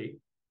the city.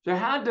 There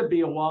had to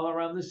be a wall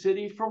around the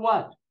city for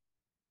what?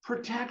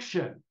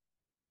 Protection.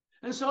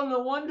 And so no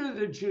wonder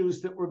the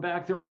Jews that were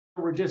back there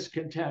were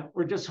discontent,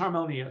 were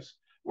disharmonious,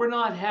 were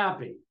not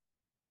happy.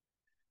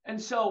 And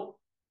so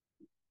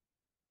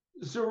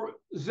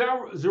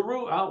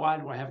why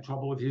do I have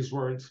trouble with these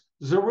words?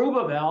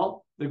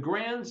 Zerubbabel, the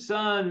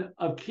grandson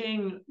of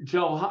King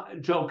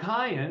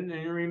Jochian,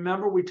 and you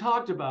remember we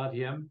talked about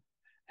him,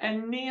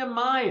 and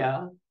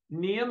Nehemiah,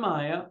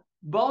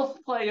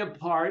 both play a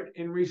part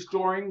in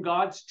restoring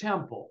God's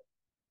temple.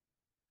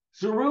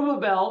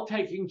 Zerubbabel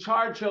taking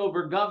charge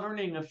over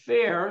governing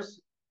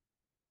affairs,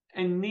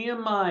 and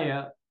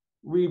Nehemiah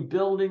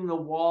rebuilding the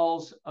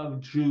walls of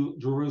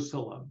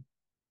Jerusalem.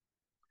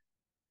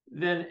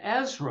 Then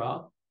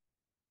Ezra,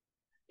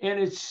 and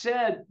it's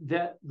said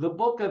that the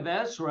book of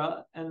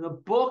Ezra and the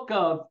book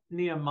of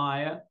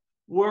Nehemiah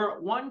were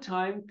at one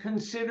time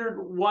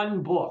considered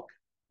one book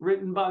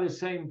written by the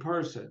same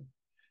person.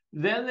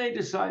 Then they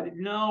decided,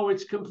 no,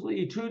 it's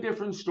completely two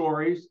different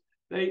stories.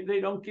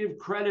 They don't give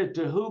credit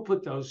to who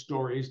put those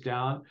stories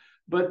down,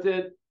 but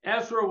that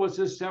Ezra was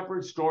a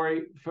separate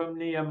story from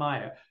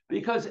Nehemiah,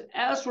 because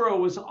Ezra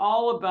was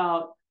all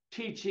about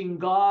teaching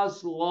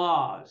God's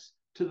laws,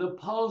 to the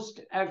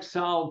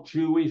post-exile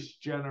Jewish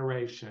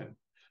generation,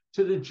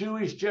 to the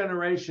Jewish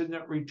generation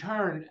that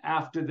returned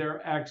after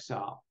their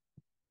exile.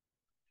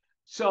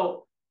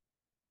 So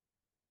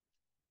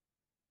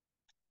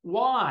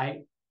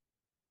why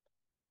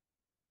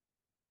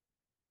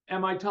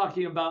am I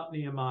talking about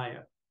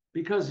Nehemiah?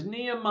 Because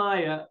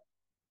Nehemiah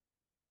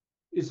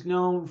is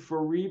known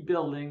for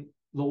rebuilding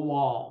the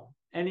wall.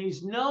 And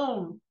he's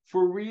known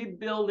for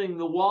rebuilding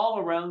the wall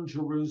around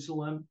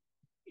Jerusalem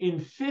in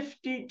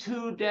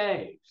 52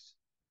 days.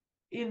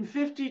 In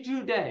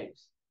 52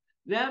 days.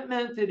 That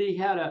meant that he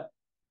had to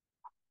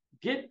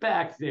get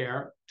back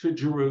there to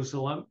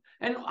Jerusalem.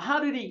 And how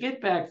did he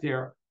get back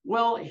there?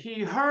 Well,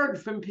 he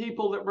heard from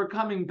people that were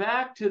coming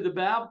back to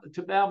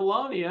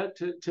Babylonia,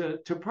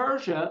 to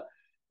Persia,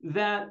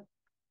 that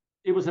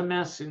it was a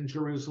mess in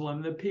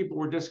Jerusalem, that people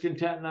were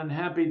discontent and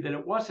unhappy that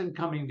it wasn't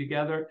coming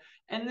together.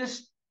 And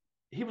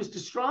he was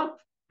distraught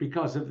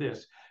because of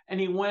this. And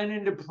he went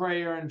into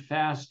prayer and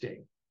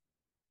fasting.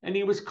 And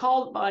he was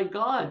called by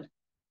God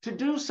to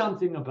do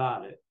something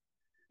about it.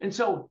 And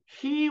so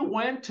he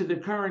went to the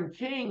current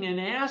king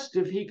and asked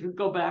if he could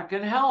go back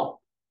and help.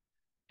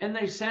 And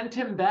they sent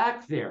him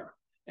back there.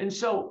 And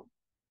so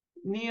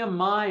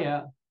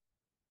Nehemiah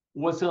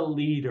was a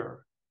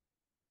leader.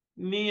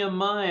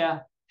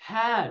 Nehemiah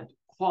had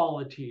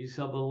qualities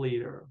of a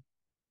leader.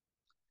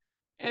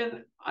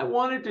 And I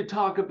wanted to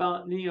talk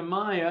about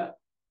Nehemiah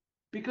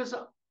because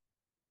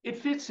it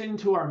fits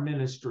into our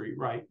ministry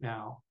right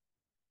now.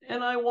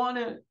 And I want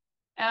to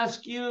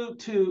ask you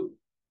to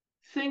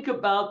think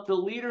about the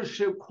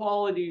leadership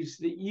qualities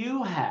that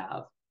you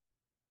have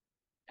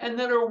and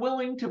that are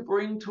willing to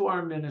bring to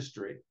our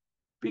ministry,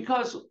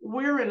 because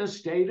we're in a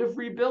state of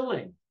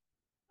rebuilding,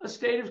 a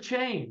state of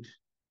change,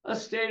 a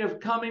state of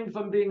coming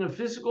from being a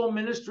physical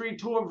ministry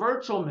to a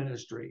virtual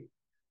ministry,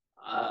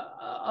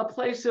 a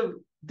place of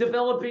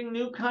developing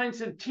new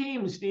kinds of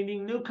teams,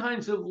 needing new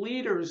kinds of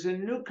leaders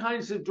and new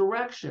kinds of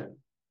direction.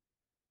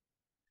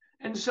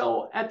 And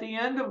so at the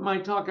end of my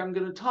talk, I'm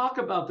going to talk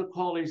about the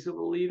qualities of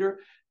a leader.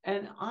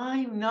 And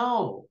I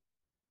know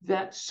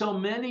that so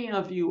many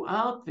of you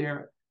out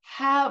there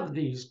have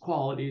these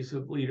qualities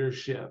of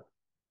leadership.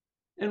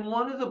 And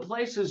one of the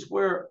places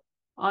where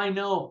I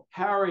know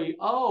Harry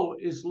O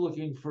is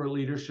looking for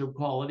leadership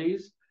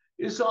qualities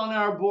is on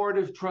our board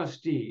of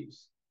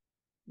trustees.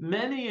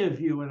 Many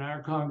of you in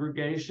our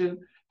congregation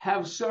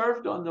have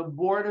served on the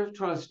board of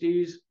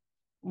trustees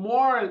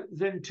more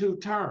than 2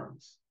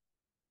 terms.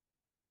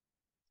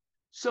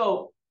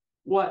 So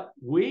what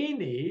we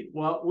need,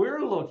 what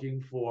we're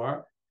looking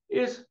for,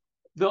 is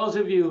those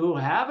of you who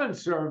haven't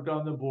served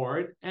on the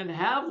board and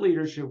have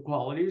leadership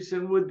qualities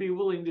and would be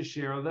willing to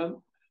share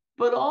them,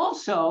 but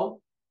also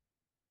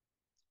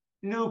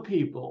new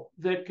people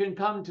that can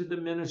come to the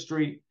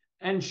ministry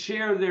and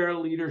share their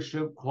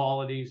leadership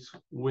qualities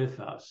with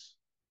us.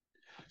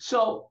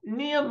 So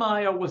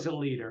Nehemiah was a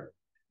leader.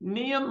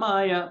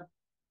 Nehemiah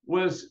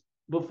was,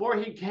 before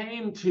he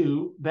came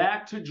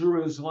back to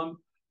Jerusalem,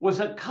 was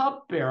a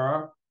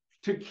cupbearer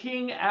to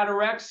King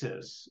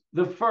Artaxerxes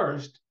I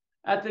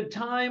at the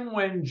time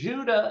when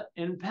Judah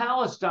and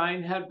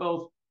Palestine had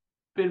both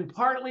been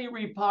partly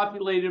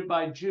repopulated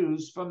by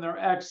Jews from their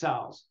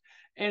exiles.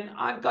 And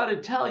I've got to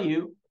tell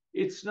you,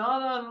 it's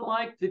not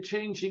unlike the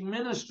changing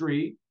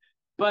ministry,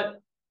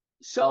 but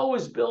so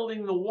is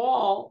rebuilding the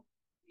wall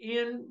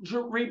in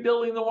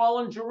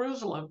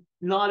Jerusalem.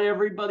 Not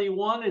everybody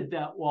wanted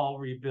that wall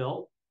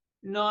rebuilt.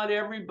 Not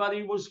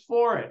everybody was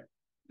for it.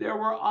 There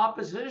were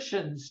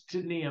oppositions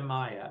to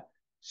Nehemiah,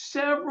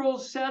 several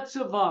sets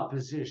of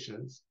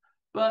oppositions,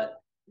 but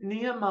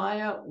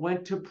Nehemiah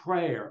went to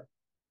prayer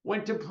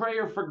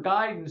for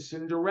guidance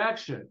and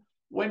direction,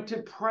 went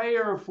to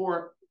prayer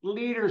for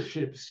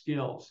leadership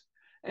skills,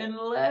 and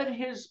led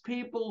his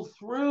people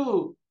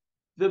through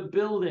the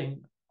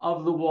building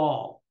of the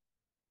wall.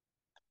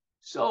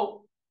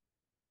 So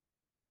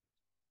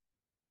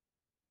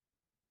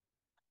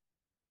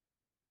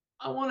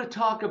I want to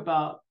talk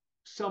about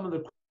some of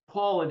the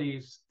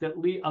qualities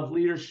of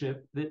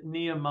leadership that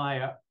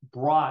Nehemiah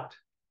brought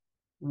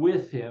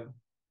with him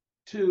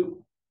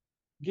to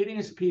getting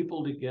his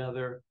people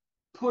together,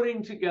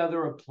 putting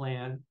together a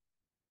plan.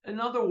 In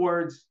other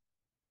words,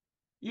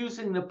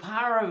 using the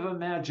power of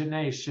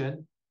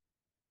imagination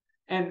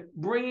and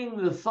bringing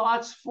the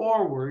thoughts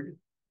forward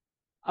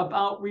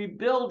about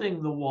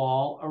rebuilding the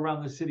wall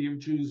around the city of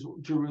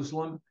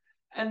Jerusalem,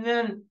 and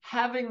then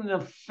having the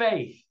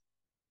faith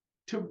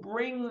to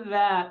bring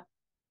that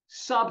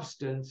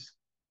substance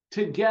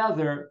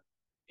together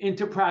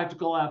into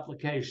practical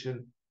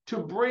application, to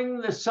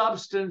bring the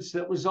substance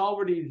that was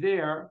already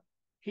there.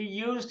 He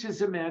used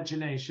his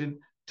imagination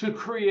to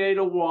create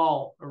a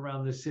wall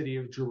around the city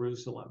of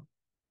Jerusalem.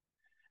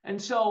 And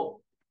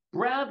so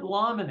Brad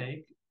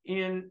Lomenick,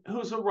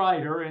 who's a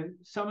writer, and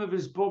some of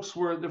his books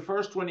were, the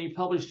first one he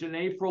published in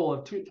April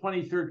of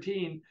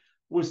 2013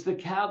 was The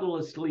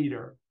Catalyst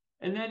Leader.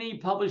 And then he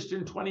published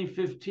in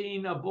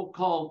 2015 a book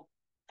called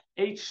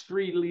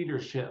H3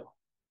 Leadership.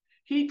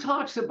 He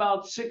talks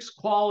about 6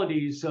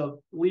 qualities of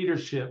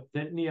leadership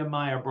that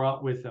Nehemiah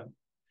brought with him.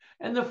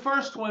 And the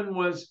first one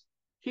was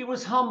he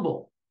was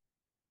humble,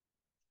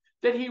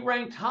 that he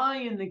ranked high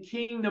in the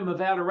kingdom of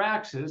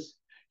Ataraxis.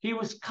 He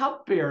was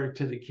cupbearer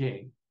to the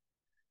king,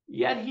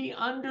 yet he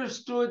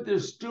understood the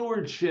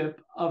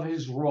stewardship of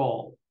his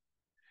role.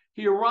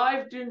 He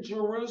arrived in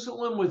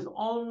Jerusalem with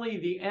only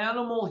the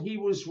animal he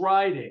was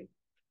riding,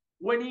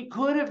 when he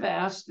could have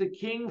asked the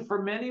king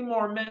for many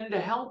more men to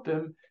help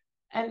him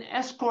and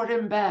escort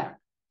him back.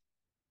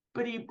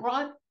 But he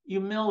brought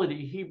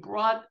humility, he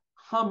brought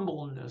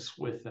humbleness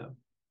with him.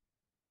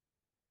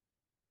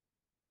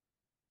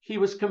 He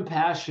was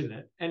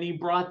compassionate, and he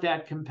brought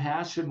that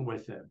compassion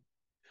with him.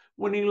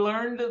 When he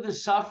learned of the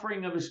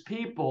suffering of his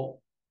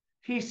people,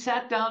 he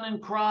sat down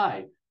and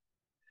cried,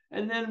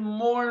 and then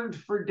mourned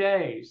for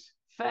days,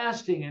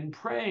 fasting and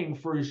praying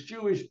for his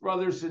Jewish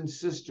brothers and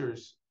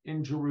sisters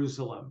in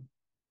Jerusalem.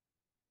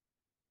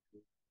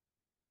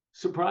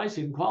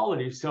 Surprising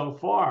quality so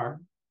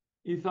far.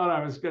 You thought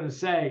I was going to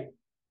say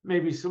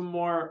maybe some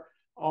more,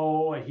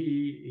 oh,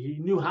 he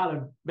knew how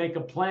to make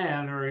a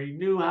plan, or he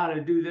knew how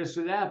to do this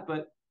or that,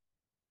 but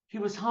he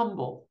was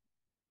humble,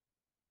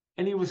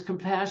 and he was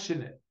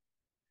compassionate,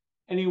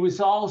 and he was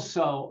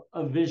also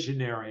a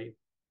visionary.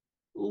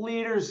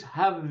 Leaders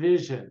have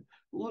vision.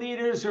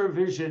 Leaders are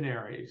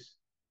visionaries.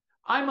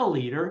 I'm a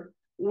leader.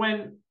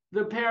 When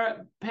the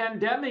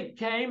pandemic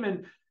came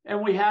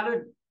and we had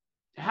to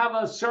have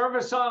a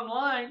service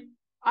online,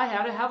 I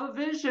had to have a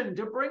vision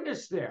to bring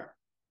us there.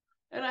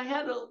 And I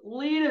had to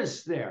lead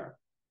us there.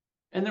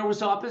 And there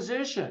was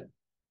opposition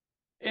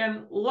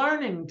and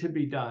learning to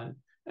be done.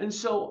 And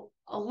so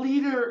a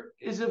leader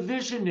is a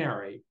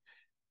visionary.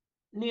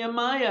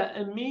 Nehemiah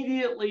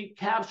immediately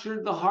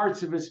captured the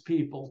hearts of his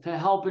people to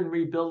help in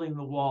rebuilding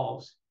the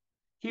walls.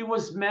 He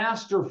was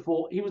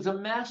masterful. He was a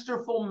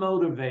masterful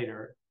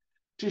motivator.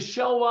 To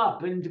show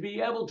up and to be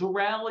able to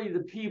rally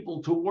the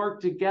people to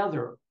work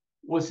together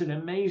was an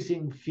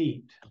amazing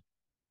feat.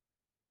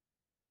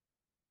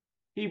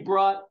 He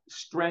brought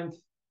strength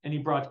and he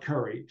brought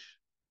courage.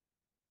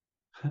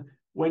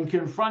 When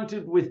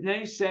confronted with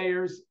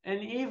naysayers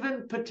and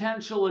even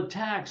potential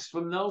attacks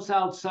from those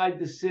outside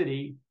the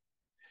city,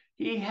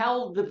 he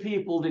held the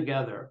people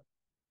together.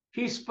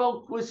 He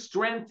spoke with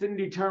strength and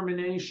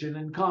determination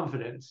and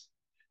confidence,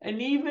 and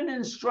even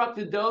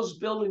instructed those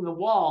building the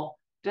wall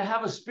to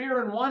have a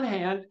spear in one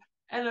hand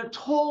and a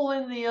tool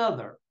in the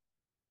other.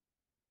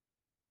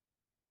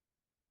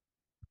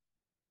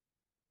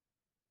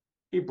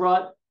 He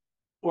brought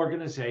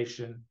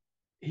organization.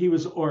 He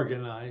was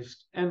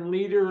organized, and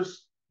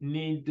leaders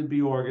need to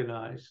be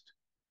organized.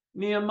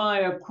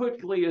 Nehemiah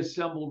quickly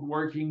assembled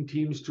working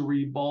teams to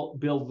rebuild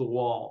the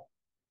wall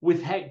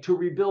with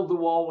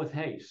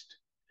haste,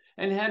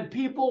 and had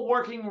people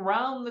working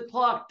round the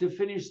clock to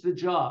finish the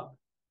job.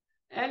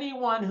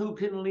 Anyone who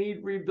can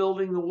lead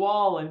rebuilding the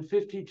wall in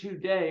 52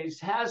 days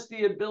has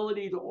the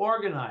ability to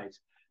organize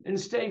and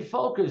stay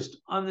focused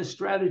on the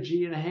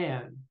strategy in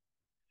hand.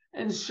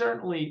 And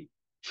certainly,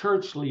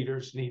 church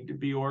leaders need to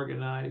be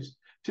organized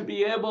to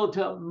be able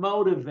to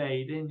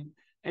motivate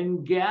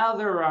and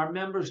gather our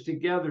members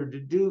together to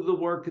do the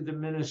work of the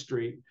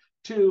ministry,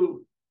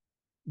 to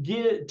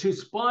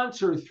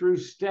sponsor through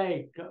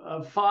stake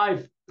a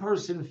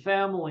 5-person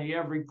family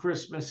every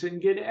Christmas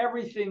and get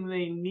everything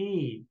they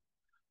need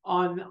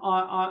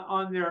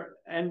on their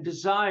and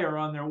desire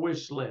on their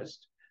wish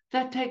list.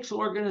 That takes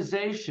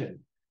organization.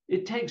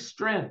 It takes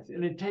strength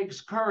and it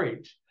takes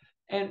courage.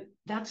 And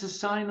that's a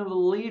sign of a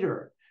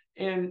leader.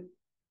 And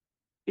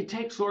it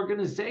takes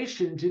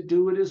organization to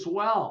do it as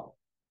well.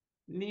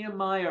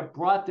 Nehemiah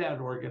brought that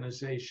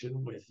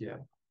organization with him.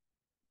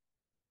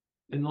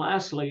 And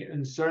lastly,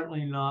 and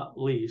certainly not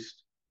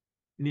least,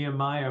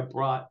 Nehemiah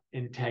brought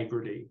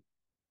integrity.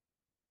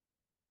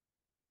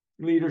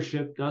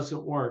 Leadership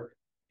doesn't work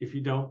if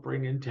you don't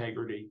bring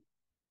integrity.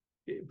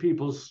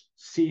 People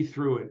see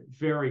through it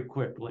very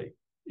quickly.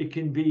 It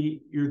can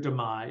be your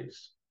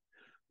demise.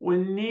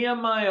 When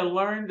Nehemiah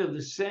learned of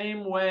the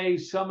same way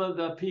some of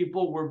the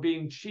people were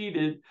being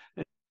cheated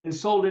and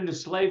sold into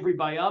slavery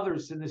by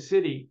others in the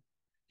city,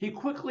 he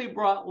quickly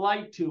brought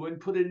light to and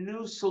put a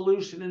new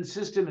solution and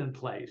system in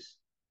place.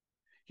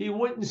 He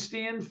wouldn't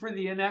stand for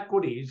the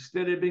inequities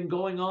that had been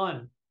going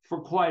on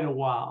for quite a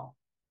while.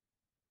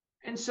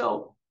 And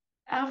so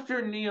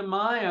after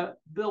Nehemiah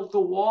built the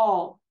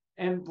wall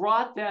and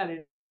brought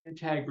that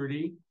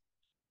integrity,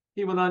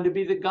 he went on to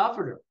be the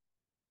governor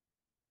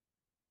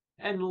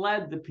and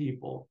led the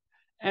people.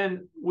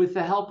 And with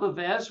the help of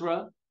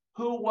Ezra,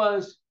 who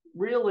was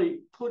really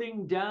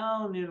putting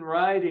down in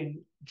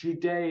writing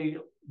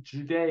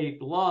Judaic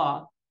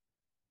law,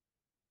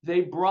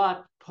 they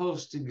brought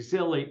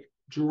post-exilic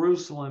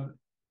Jerusalem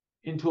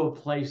into a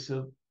place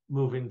of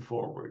moving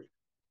forward.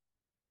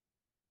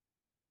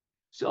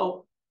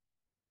 So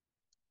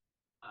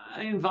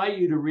I invite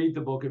you to read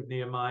the book of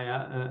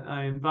Nehemiah.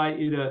 I invite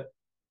you to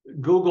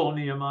Google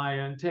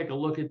Nehemiah and take a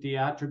look at the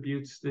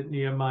attributes that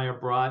Nehemiah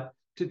brought,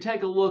 to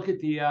take a look at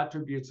the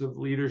attributes of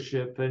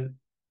leadership, and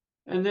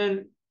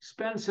then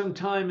spend some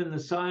time in the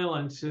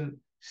silence and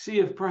see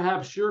if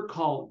perhaps you're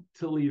called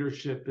to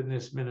leadership in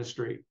this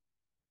ministry.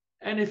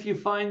 And if you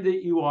find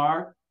that you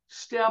are,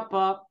 step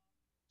up,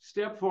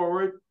 step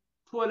forward,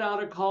 put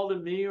out a call to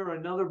me or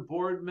another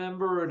board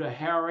member or to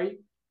Harry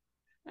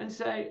and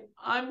say,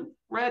 I'm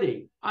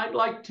ready. I'd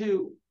like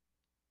to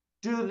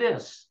do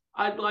this.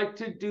 I'd like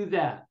to do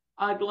that.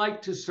 I'd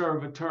like to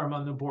serve a term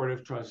on the Board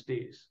of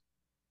Trustees.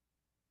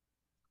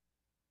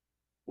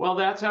 Well,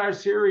 that's our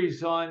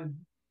series on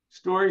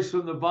stories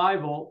from the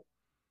Bible.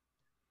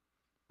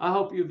 I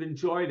hope you've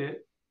enjoyed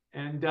it,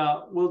 and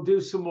we'll do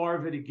some more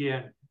of it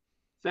again.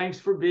 Thanks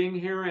for being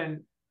here,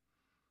 and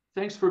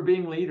thanks for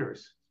being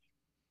leaders.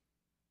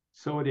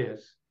 So it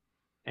is.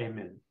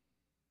 Amen.